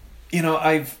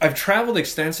 I've traveled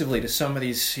extensively to some of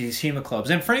these HEMA clubs.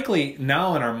 And frankly,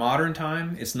 now in our modern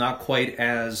time, it's not quite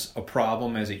as a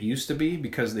problem as it used to be,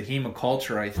 because the HEMA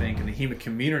culture, I think, and the HEMA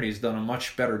community has done a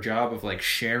much better job of like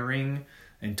sharing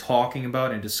and talking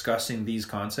about and discussing these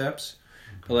concepts.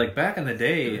 But like back in the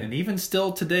day, and even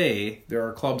still today, there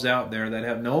are clubs out there that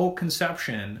have no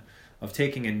conception of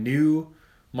taking a new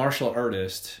martial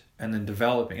artist and then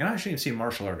developing, and I shouldn't even say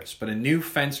martial artist, but a new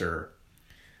fencer.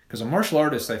 Because a martial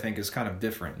artist, I think, is kind of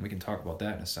different. We can talk about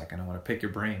that in a second. I want to pick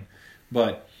your brain.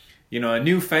 But, a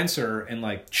new fencer and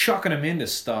like chucking them into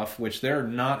stuff which they're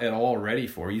not at all ready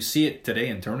for. You see it today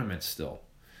in tournaments still,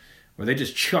 where they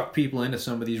just chuck people into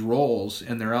some of these roles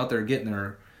and they're out there getting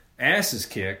their asses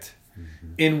kicked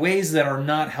in ways that are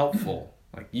not helpful.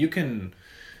 Like you can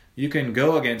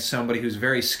go against somebody who's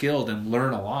very skilled and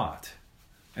learn a lot,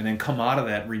 and then come out of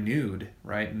that renewed,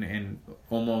 right? And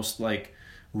almost like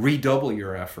redouble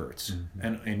your efforts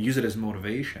and use it as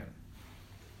motivation.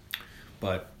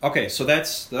 But okay, so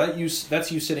that's you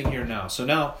sitting here now. So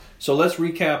let's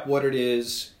recap what it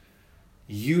is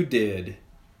you did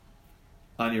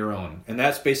on your own. And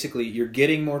that's basically you're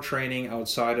getting more training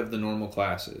outside of the normal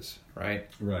classes, right?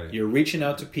 Right. You're reaching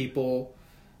out to people.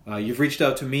 You've reached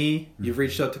out to me. You've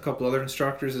reached out to a couple other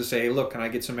instructors to say, hey, look, can I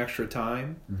get some extra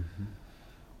time?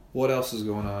 What else is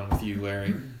going on with you,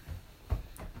 Larry?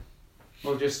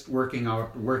 Well, just working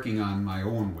on my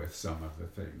own with some of the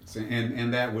things,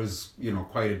 and that was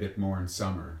quite a bit more in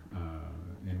summer.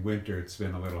 In winter, it's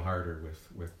been a little harder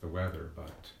with the weather, but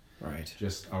right,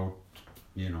 just out,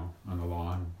 on the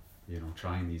lawn,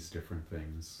 trying these different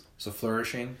things. So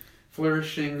flourishing,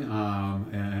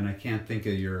 and I can't think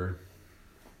of your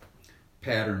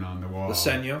pattern on the wall. The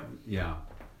Senyo? Yeah,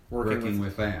 working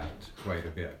with that quite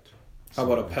a bit. How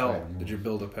about a Pell? Did you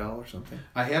build a Pell or something?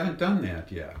 I haven't done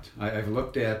that yet. I've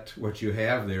looked at what you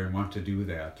have there and want to do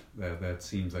that. That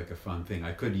seems like a fun thing.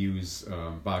 I could use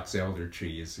box elder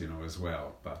trees, as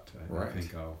well, but I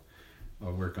think I'll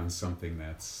work on something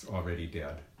that's already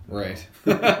dead. Right.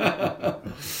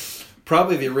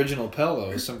 Probably the original Pell,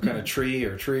 though, some kind of tree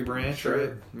or tree branch, sure.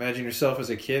 Right? Imagine yourself as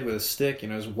a kid with a stick,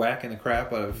 just whacking the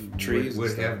crap out of trees.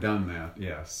 Would have done that,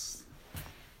 yes.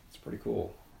 It's pretty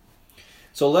cool.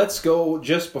 So let's go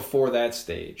just before that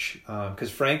stage, because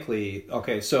frankly,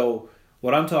 okay, so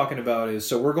what I'm talking about is,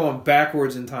 so we're going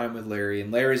backwards in time with Larry,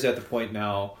 and Larry's at the point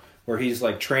now where he's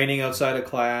like training outside of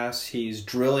class, he's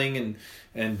drilling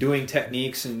and doing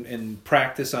techniques and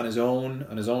practice on his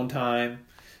own time,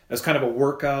 as kind of a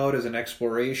workout, as an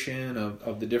exploration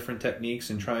of the different techniques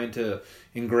and trying to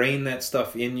ingrain that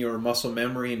stuff in your muscle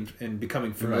memory and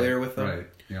becoming familiar with them. Right.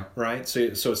 Yeah. Right. So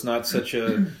it's not such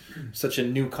a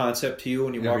new concept to you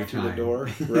when you walk through the door.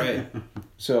 Right.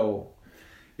 So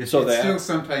it still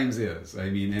sometimes is. I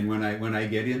mean, and when I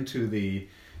get into the,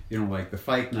 like the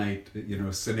fight night,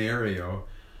 scenario,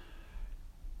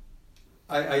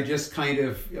 I just kind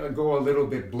of go a little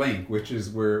bit blank, which is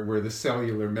where the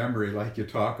cellular memory, like you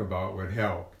talk about, would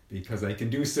help. Because I can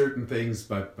do certain things,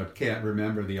 but can't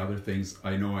remember the other things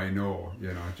I know.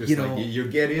 You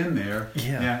get in there,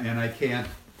 and I can't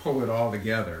pull it all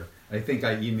together. I think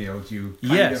I emailed you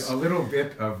kind of a little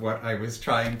bit of what I was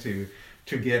trying to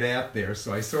get at there.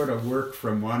 So I sort of work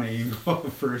from one angle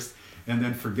first, and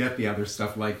then forget the other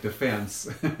stuff like defense.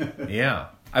 Yeah,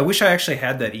 I wish I actually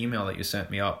had that email that you sent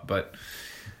me up, but.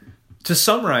 To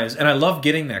summarize, and I love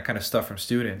getting that kind of stuff from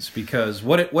students, because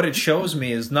what it shows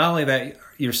me is not only that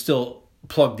you're still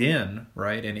plugged in,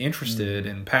 right, and interested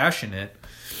and passionate,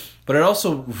 but it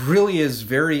also really is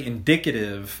very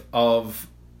indicative of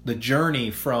the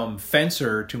journey from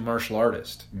fencer to martial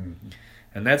artist.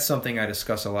 And that's something I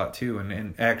discuss a lot too,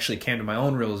 and actually came to my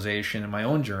own realization in my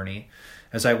own journey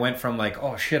as I went from like,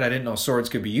 oh shit, I didn't know swords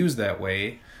could be used that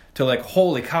way, to like,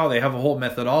 holy cow, they have a whole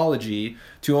methodology,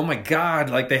 to, oh my God,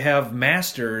 like they have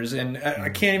masters, and I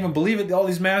can't even believe it, all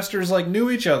these masters like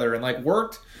knew each other and like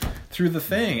worked through the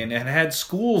thing and had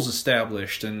schools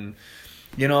established and,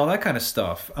 all that kind of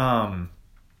stuff. I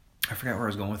forgot where I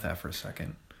was going with that for a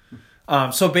second.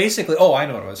 So basically, I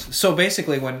know what it was. So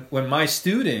basically when my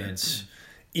students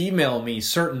email me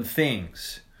certain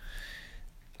things,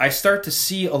 I start to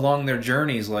see along their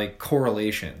journeys like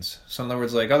correlations. So in other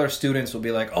words, like other students will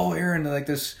be like, "Oh, Aaron, like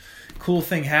this cool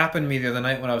thing happened to me the other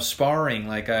night when I was sparring.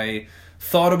 Like I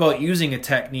thought about using a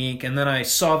technique, and then I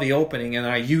saw the opening, and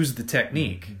I used the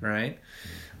technique, right?"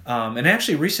 And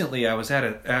actually, recently I was at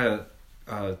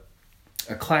a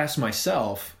class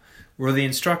myself where the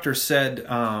instructor said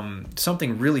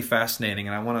something really fascinating,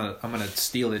 and I'm gonna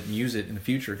steal it and use it in the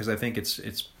future because I think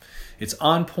it's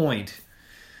on point,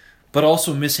 but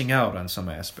also missing out on some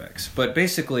aspects. But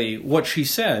basically, what she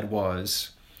said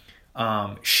was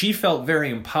she felt very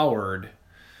empowered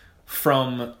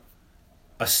from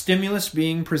a stimulus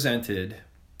being presented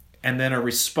and then a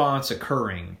response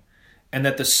occurring, and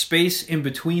that the space in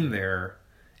between there,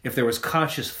 if there was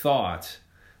conscious thought,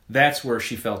 that's where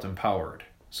she felt empowered.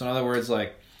 So in other words,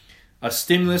 like a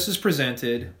stimulus is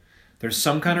presented, there's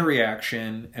some kind of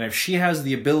reaction, and if she has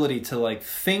the ability to like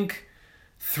think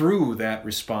through that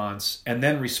response and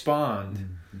then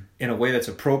respond in a way that's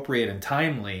appropriate and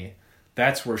timely,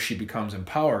 that's where she becomes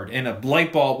empowered. And a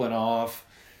light bulb went off,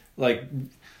 like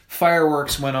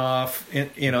fireworks went off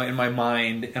in my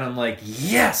mind, and I'm like,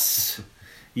 yes,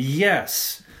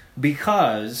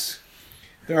 because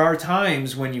there are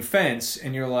times when you fence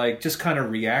and you're like just kind of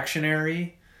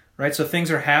reactionary, right? So things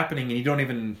are happening and you don't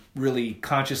even really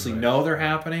consciously know they're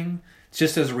happening. It's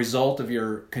just as a result of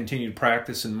your continued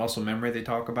practice and muscle memory they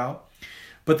talk about.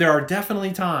 But there are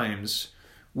definitely times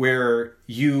where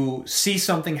you see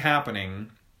something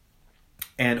happening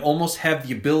and almost have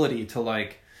the ability to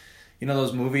like, you know,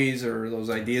 those movies or those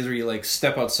ideas where you like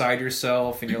step outside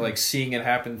yourself and you're like seeing it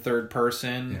happen third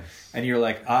person. Yes. And you're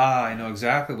like, I know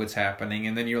exactly what's happening.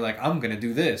 And then you're like, I'm going to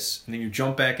do this. And then you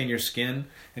jump back in your skin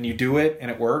and you do it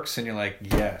and it works. And you're like,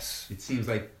 yes. It seems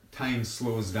like time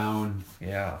slows down.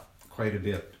 Yeah. Quite a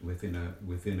bit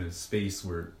within a space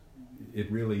where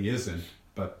it really isn't.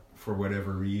 But for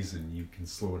whatever reason, you can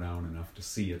slow down enough to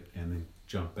see it and then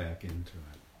jump back into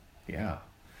it. Yeah.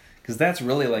 Because that's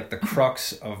really like the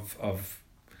crux of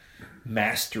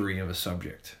mastery of a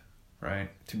subject, right?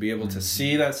 To be able to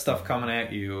see that stuff coming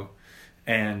at you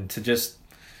and to just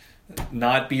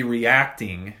not be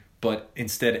reacting, but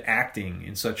instead acting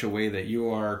in such a way that you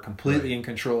are completely in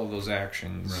control of those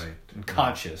actions and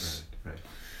conscious. Right.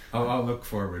 I'll look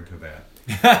forward to that.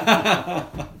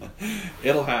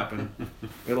 It'll happen.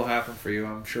 It'll happen for you,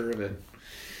 I'm sure of it.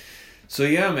 So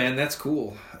yeah, man, that's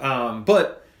cool.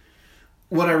 But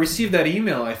when I received that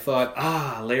email, I thought,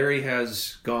 Larry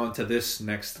has gone to this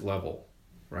next level,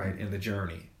 right, in the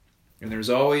journey. And there's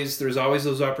always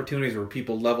those opportunities where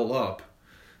people level up,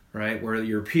 right, where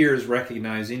your peers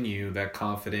recognize in you that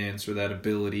confidence or that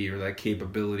ability or that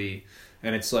capability,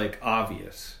 and it's like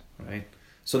obvious, right?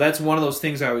 So that's one of those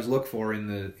things I always look for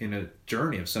in a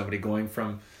journey of somebody going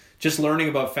from just learning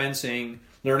about fencing,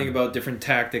 learning about different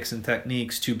tactics and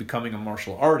techniques to becoming a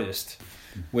martial artist,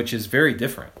 which is very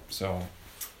different. So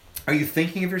are you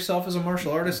thinking of yourself as a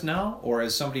martial artist now, or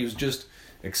as somebody who's just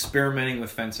experimenting with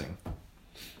fencing?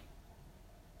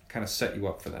 Kind of set you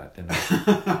up for that, didn't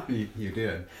it? You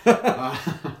did.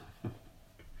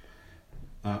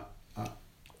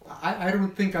 I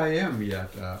don't think I am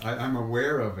yet. I'm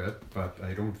aware of it, but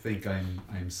I don't think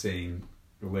I'm saying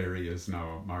Larry is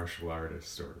now a martial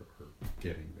artist or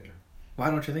getting there.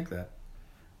 Why don't you think that?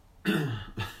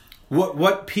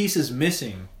 What piece is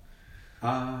missing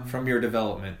from your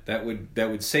development that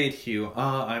would say to you,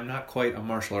 I'm not quite a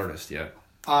martial artist yet?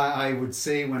 I would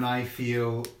say when I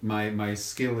feel my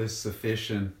skill is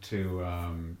sufficient to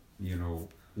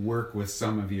work with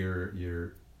some of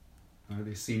your are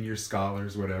they senior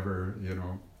scholars, whatever,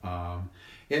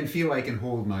 and feel I can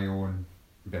hold my own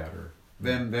better.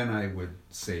 Then I would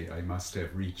say I must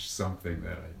have reached something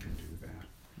that I can do that.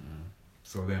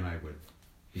 So then I would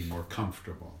be more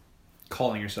comfortable.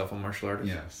 Calling yourself a martial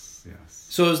artist? Yes.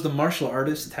 So is the martial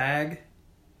artist tag,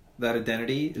 that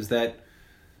identity, is that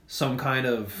some kind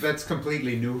of... That's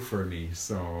completely new for me,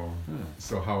 so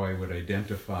how I would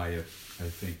identify it, I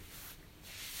think,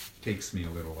 takes me a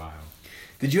little while.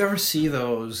 Did you ever see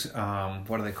those,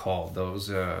 what are they called, those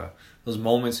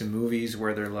moments in movies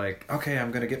where they're like, okay,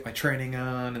 I'm going to get my training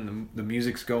on, and the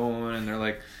music's going, and they're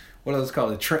like, what are those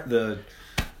called?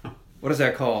 What is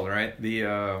that called, right?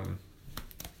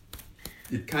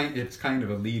 It's kind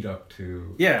of a lead up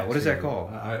to... Yeah, what is that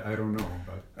called? I don't know,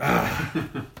 but...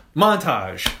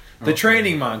 Montage. The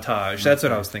training montage. That's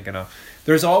what I was thinking of.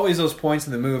 There's always those points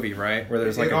in the movie, right? Where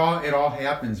there's like... It all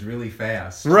happens really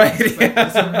fast. Right.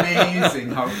 It's amazing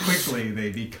how quickly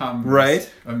they become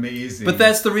amazing. But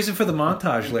that's the reason for the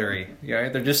montage, Larry. Yeah,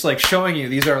 they're just like showing you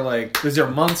these are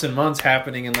months and months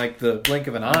happening in like the blink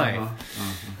of an eye.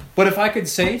 But if I could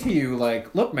say to you,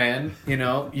 like, look, man, you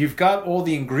know, you've got all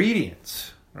the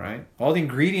ingredients, right? All the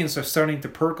ingredients are starting to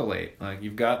percolate. Like,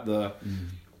 you've got the...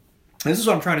 This is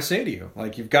what I'm trying to say to you.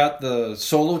 Like, you've got the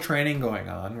solo training going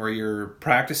on where you're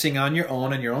practicing on your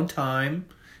own time,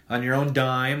 on your own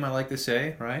dime, I like to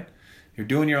say, right? You're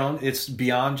doing your own... It's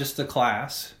beyond just a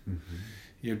class. Mm-hmm.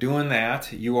 You're doing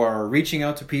that. You are reaching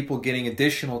out to people, getting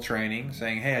additional training,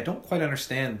 saying, hey, I don't quite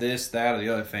understand this, that, or the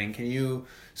other thing. Can you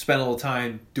spend a little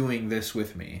time doing this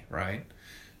with me, right?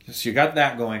 So you got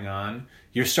that going on.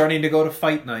 You're starting to go to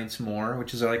fight nights more,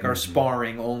 which is like our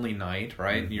sparring only night,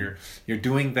 right? Mm-hmm. You're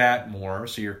doing that more,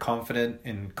 so you're confident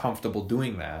and comfortable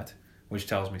doing that, which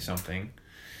tells me something.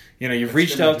 You know, you've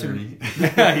reached out to me.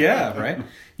 Yeah, right?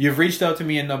 You've reached out to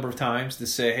me a number of times to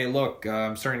say, hey, look,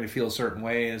 I'm starting to feel a certain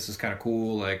way. This is kind of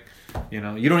cool. Like, you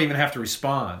know, you don't even have to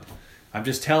respond. I'm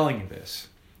just telling you this,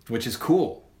 which is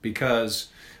cool because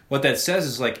what that says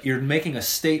is like you're making a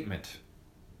statement.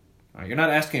 Right? You're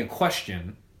not asking a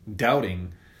question,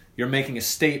 doubting. You're making a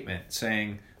statement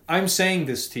saying, I'm saying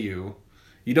this to you.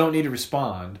 You don't need to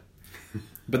respond,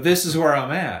 but this is where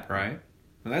I'm at, right?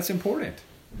 And that's important.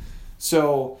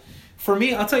 So for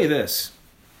me, I'll tell you this.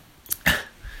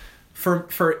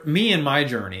 For me in my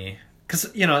journey,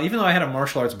 because, you know, even though I had a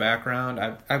martial arts background,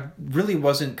 I really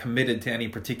wasn't committed to any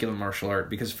particular martial art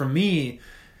because for me,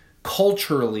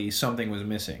 culturally, something was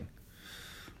missing.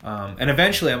 And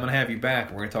eventually I'm going to have you back.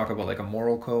 We're going to talk about like a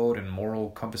moral code and moral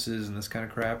compasses and this kind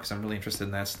of crap because I'm really interested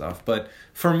in that stuff. But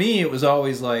for me, it was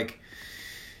always like,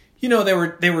 you know,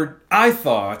 they were I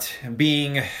thought,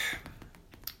 being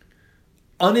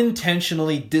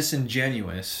unintentionally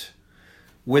disingenuous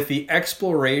with the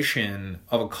exploration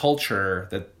of a culture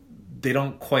that they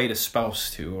don't quite espouse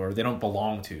to or they don't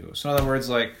belong to. So in other words,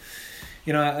 like,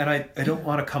 you know, and I don't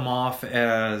want to come off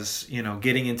as, you know,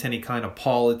 getting into any kind of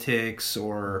politics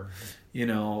or, you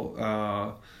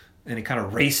know, any kind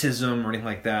of racism or anything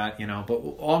like that, you know. But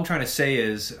all I'm trying to say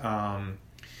is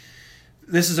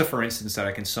this is a for instance that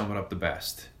I can sum it up the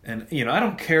best. And, you know, I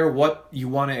don't care what you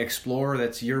want to explore.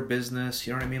 That's your business.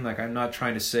 You know what I mean? Like, I'm not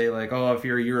trying to say, like, oh, if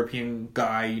you're a European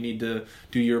guy, you need to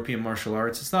do European martial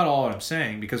arts. It's not all what I'm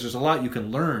saying because there's a lot you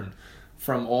can learn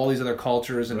from all these other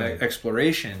cultures and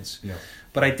explorations. Yeah.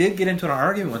 But I did get into an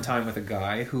argument one time with a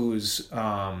guy who's,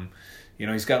 you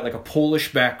know, he's got like a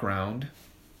Polish background.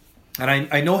 And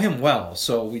I know him well,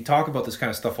 so we talk about this kind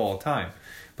of stuff all the time.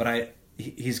 But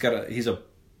he's a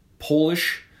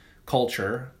Polish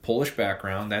culture, Polish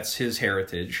background, that's his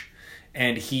heritage,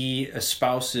 and he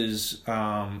espouses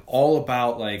all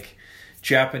about like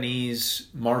Japanese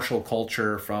martial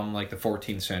culture from like the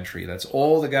 14th century. That's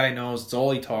all the guy knows. It's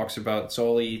all he talks about. It's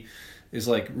all he is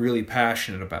like really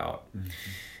passionate about. Mm-hmm.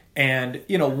 And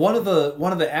you know, one of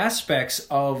the aspects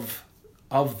of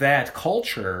that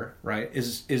culture, right,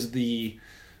 is the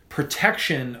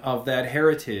protection of that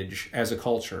heritage as a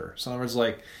culture. So in other words,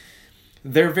 like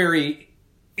they're very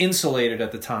insulated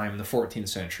at the time in the 14th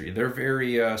century. They're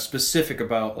very specific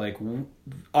about like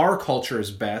our culture is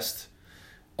best,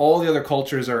 all the other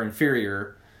cultures are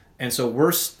inferior, and so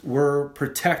we're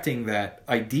protecting that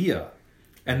idea,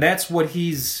 and that's what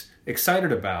he's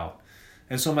excited about.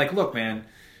 And so I'm like, look, man,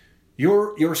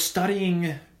 you're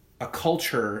studying a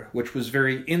culture which was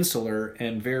very insular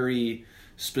and very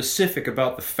specific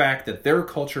about the fact that their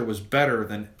culture was better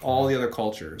than all the other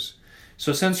cultures.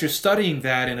 So since you're studying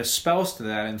that and espouse to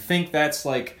that and think that's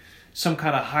like some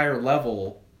kind of higher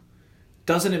level,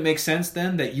 doesn't it make sense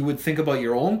then that you would think about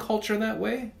your own culture that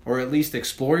way? Or at least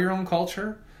explore your own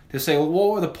culture? To say, well,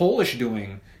 what were the Polish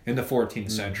doing in the 14th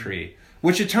century?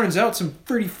 Which it turns out some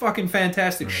pretty fucking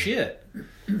fantastic shit.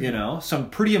 You know, some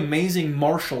pretty amazing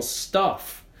martial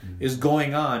stuff is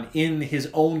going on in his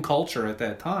own culture at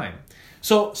that time.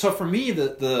 So for me,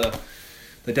 the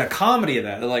dichotomy of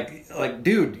that, like,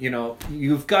 dude, you know,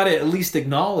 you've got to at least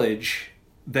acknowledge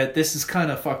that this is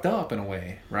kind of fucked up in a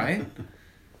way, right?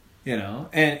 You know,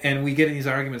 and we get in these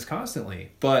arguments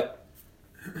constantly. But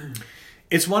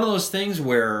it's one of those things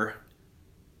where,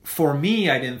 for me,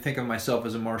 I didn't think of myself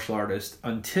as a martial artist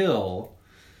until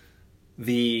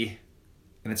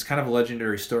and it's kind of a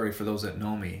legendary story for those that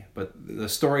know me, but the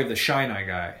story of the Shinai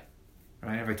guy,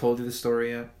 right? Have I told you this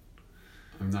story yet?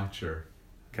 I'm not sure.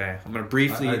 Okay, I'm going to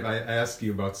briefly... I asked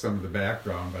you about some of the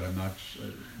background, but I'm not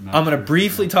I'm going to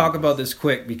briefly talk about this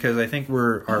quick because I think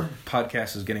our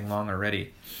podcast is getting long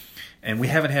already. And we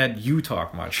haven't had you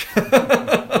talk much.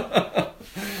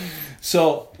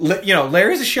 So, you know,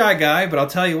 Larry's a shy guy, but I'll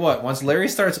tell you what, once Larry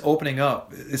starts opening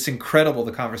up, it's incredible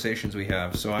the conversations we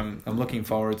have. So I'm looking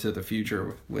forward to the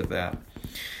future with that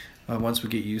once we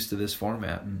get used to this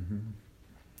format. Mm-hmm.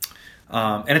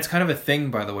 And it's kind of a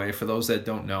thing, by the way, for those that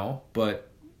don't know, but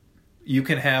you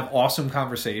can have awesome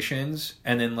conversations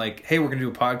and then like, hey, we're going to do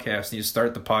a podcast, and you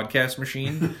start the podcast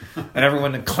machine and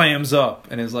everyone clams up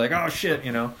and is like, oh shit,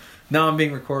 now I'm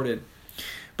being recorded.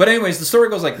 But anyways, the story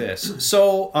goes like this.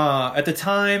 So at the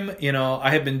time, I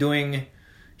had been doing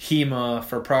HEMA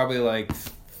for probably like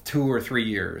 2 or 3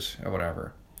 years or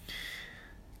whatever.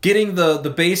 Getting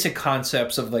the basic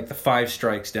concepts of like the 5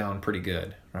 strikes down pretty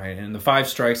good, right? And the 5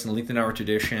 strikes in the Lichtenauer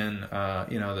tradition,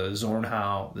 the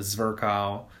Zornhau, the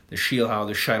Zwerkau, the Schielhau,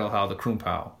 the Scheitelhau, the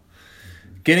Krumpau.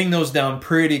 Getting those down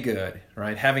pretty good,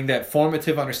 right? Having that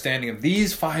formative understanding of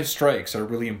these 5 strikes are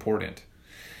really important.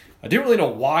 I didn't really know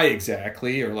why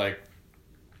exactly, or like,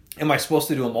 am I supposed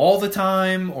to do them all the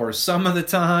time, or some of the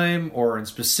time, or in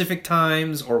specific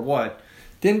times, or what?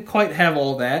 Didn't quite have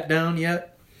all that down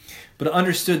yet, but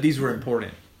understood these were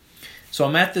important. So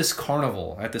I'm at this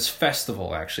carnival, at this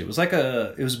festival actually.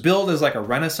 It was billed as like a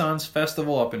Renaissance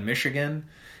festival up in Michigan,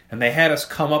 and they had us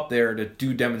come up there to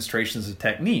do demonstrations of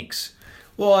techniques.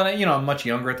 Well, and I'm much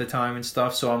younger at the time and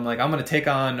stuff, so I'm like, I'm going to take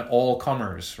on all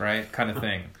comers, right, kind of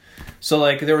thing. So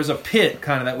like there was a pit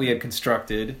kind of that we had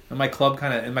constructed, and my club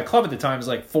at the time was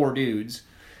like 4 dudes.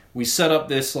 We set up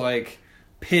this like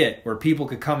pit where people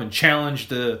could come and challenge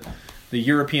the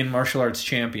European martial arts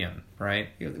champion, right?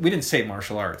 We didn't say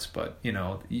martial arts, but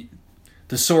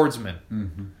the swordsman.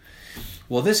 Mm-hmm.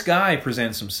 Well, this guy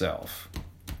presents himself,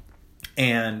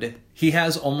 and he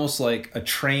has almost like a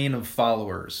train of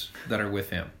followers that are with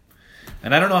him.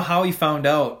 And I don't know how he found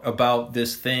out about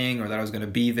this thing or that I was going to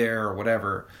be there or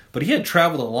whatever, but he had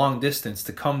traveled a long distance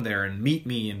to come there and meet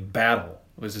me in battle,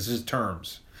 was his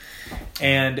terms.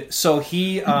 And so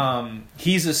he's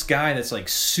this guy that's like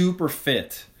super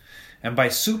fit. And by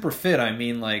super fit, I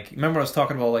mean like, remember I was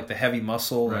talking about like the heavy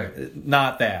muscle? Right.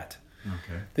 Not that.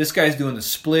 Okay. This guy's doing the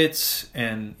splits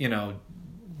and,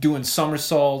 doing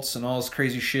somersaults and all this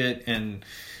crazy shit, and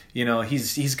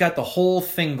he's got the whole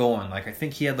thing going. Like I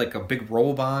think he had like a big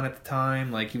robe on at the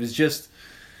time. Like he was just,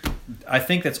 I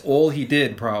think that's all he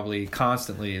did probably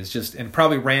constantly is just, and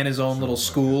probably ran his own little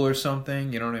school or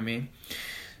something. You know what I mean?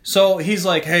 So he's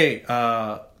like, hey,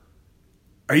 are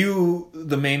you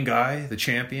the main guy, the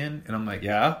champion? And I'm like,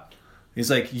 yeah.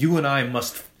 He's like, you and I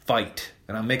must fight.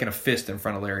 And I'm making a fist in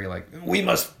front of Larry like, we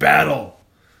must battle.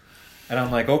 And I'm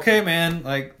like, okay, man,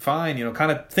 like, fine,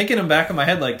 kind of thinking in the back of my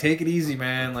head, like, take it easy,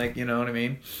 man, like, you know what I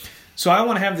mean? So I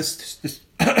want to have this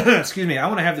excuse me, I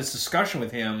want to have this discussion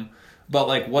with him about,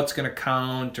 like, what's going to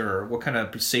count or what kind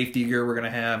of safety gear we're going to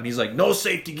have. And he's like, no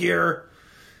safety gear,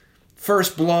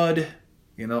 first blood,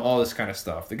 all this kind of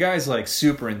stuff. The guy's, like,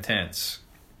 super intense.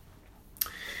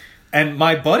 And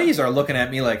my buddies are looking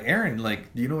at me like, Aaron,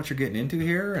 like, do you know what you're getting into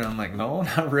here? And I'm like, no,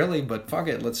 not really, but fuck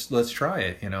it, let's try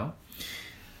it,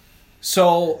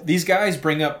 So these guys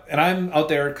bring up, and I'm out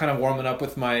there kind of warming up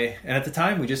with and at the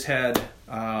time we just had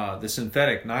the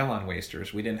synthetic nylon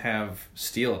wasters. We didn't have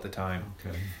steel at the time.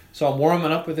 Okay. So I'm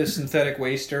warming up with this synthetic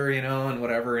waster, and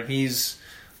whatever, and he's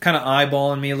kind of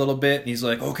eyeballing me a little bit, and he's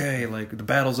like, okay, like the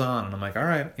battle's on. And I'm like, all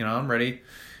right, I'm ready.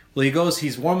 Well,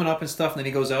 he's warming up and stuff, and then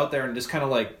he goes out there and just kind of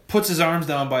like puts his arms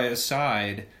down by his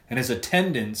side, and his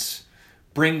attendants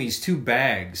bring these 2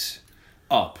 bags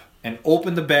up and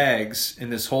open the bags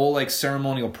in this whole like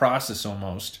ceremonial process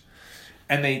almost.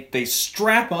 And they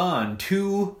strap on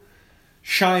 2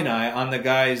 shinai on the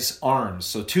guy's arms.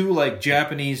 So 2 like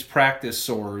Japanese practice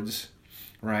swords,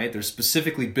 right? They're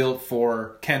specifically built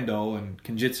for kendo and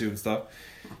kenjutsu and stuff.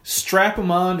 Strap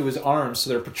them onto his arms so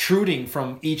they're protruding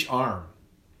from each arm.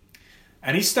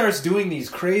 And he starts doing these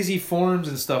crazy forms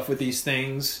and stuff with these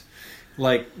things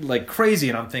like crazy.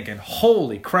 And I'm thinking,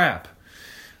 holy crap.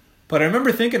 But I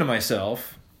remember thinking to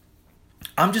myself,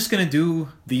 I'm just going to do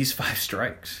these 5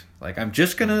 strikes. Like, I'm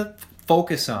just going to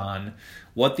focus on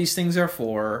what these things are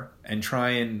for and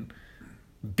try and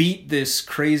beat this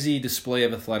crazy display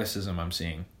of athleticism I'm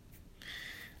seeing.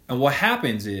 And what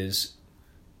happens is,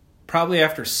 probably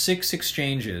after 6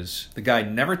 exchanges, the guy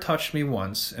never touched me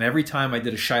once, and every time I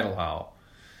did a Scheitelhau.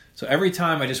 So every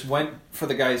time I just went for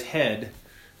the guy's head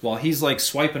while he's like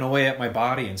swiping away at my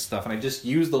body and stuff, and I just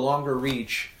used the longer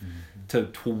reach to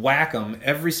whack him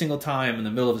every single time in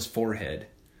the middle of his forehead.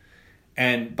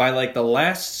 And by like the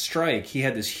last strike, he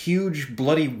had this huge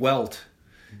bloody welt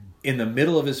in the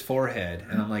middle of his forehead.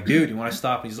 And I'm like, dude, you want to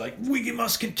stop? And he's like, we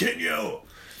must continue.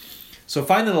 So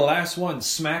finally the last one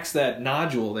smacks that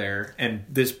nodule there, and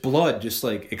this blood just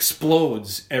like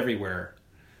explodes everywhere.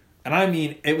 And I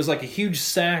mean, it was like a huge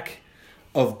sack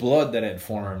of blood that had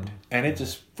formed, and it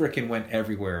just freaking went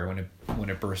everywhere when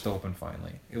it burst open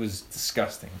finally. It was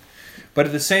disgusting. But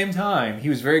at the same time, he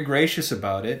was very gracious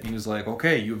about it. He was like,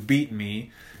 okay, you've beaten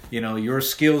me. Your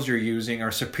skills you're using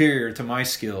are superior to my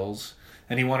skills.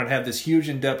 And he wanted to have this huge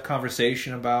in-depth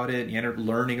conversation about it. He ended up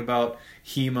learning about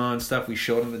HEMA and stuff. We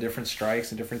showed him the different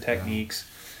strikes and different techniques.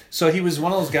 So he was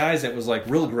one of those guys that was like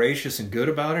real gracious and good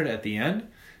about it at the end.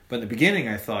 But in the beginning,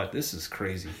 I thought, this is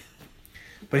crazy.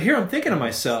 But here I'm thinking to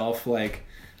myself, like,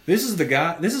 this is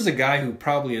a guy who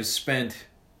probably has spent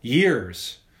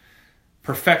years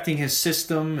perfecting his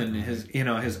system and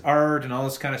his art and all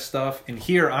this kind of stuff. And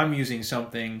here I'm using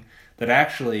something that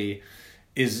actually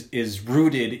is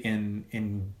rooted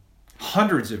in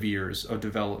hundreds of years of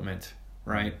development,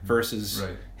 right? Versus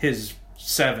his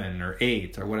 7 or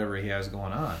 8 or whatever he has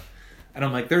going on. And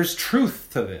I'm like, there's truth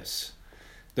to this.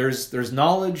 There's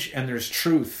knowledge and there's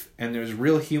truth and there's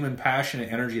real human passion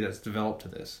and energy that's developed to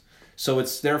this. So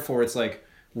it's like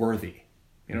worthy.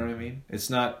 You know what I mean? It's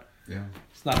not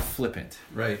flippant.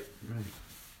 Right.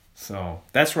 So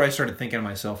that's where I started thinking of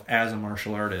myself as a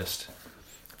martial artist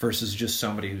versus just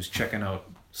somebody who's checking out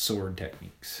sword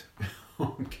techniques.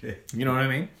 Okay. You know what I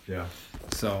mean? Yeah.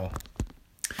 So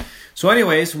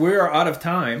anyways, we're out of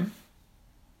time.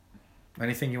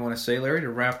 Anything you want to say, Larry, to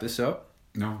wrap this up?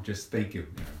 No, just thank you.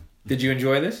 Did you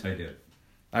enjoy this? I did.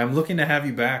 I'm looking to have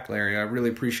you back, Larry. I really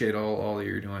appreciate all that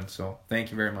you're doing. So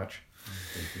thank you very much.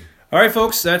 Thank you. All right,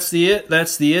 folks, that's it. I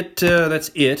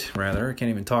can't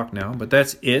even talk now, but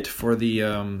that's it for the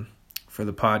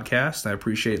podcast. I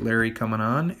appreciate Larry coming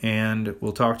on, and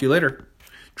we'll talk to you later.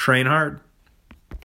 Train hard.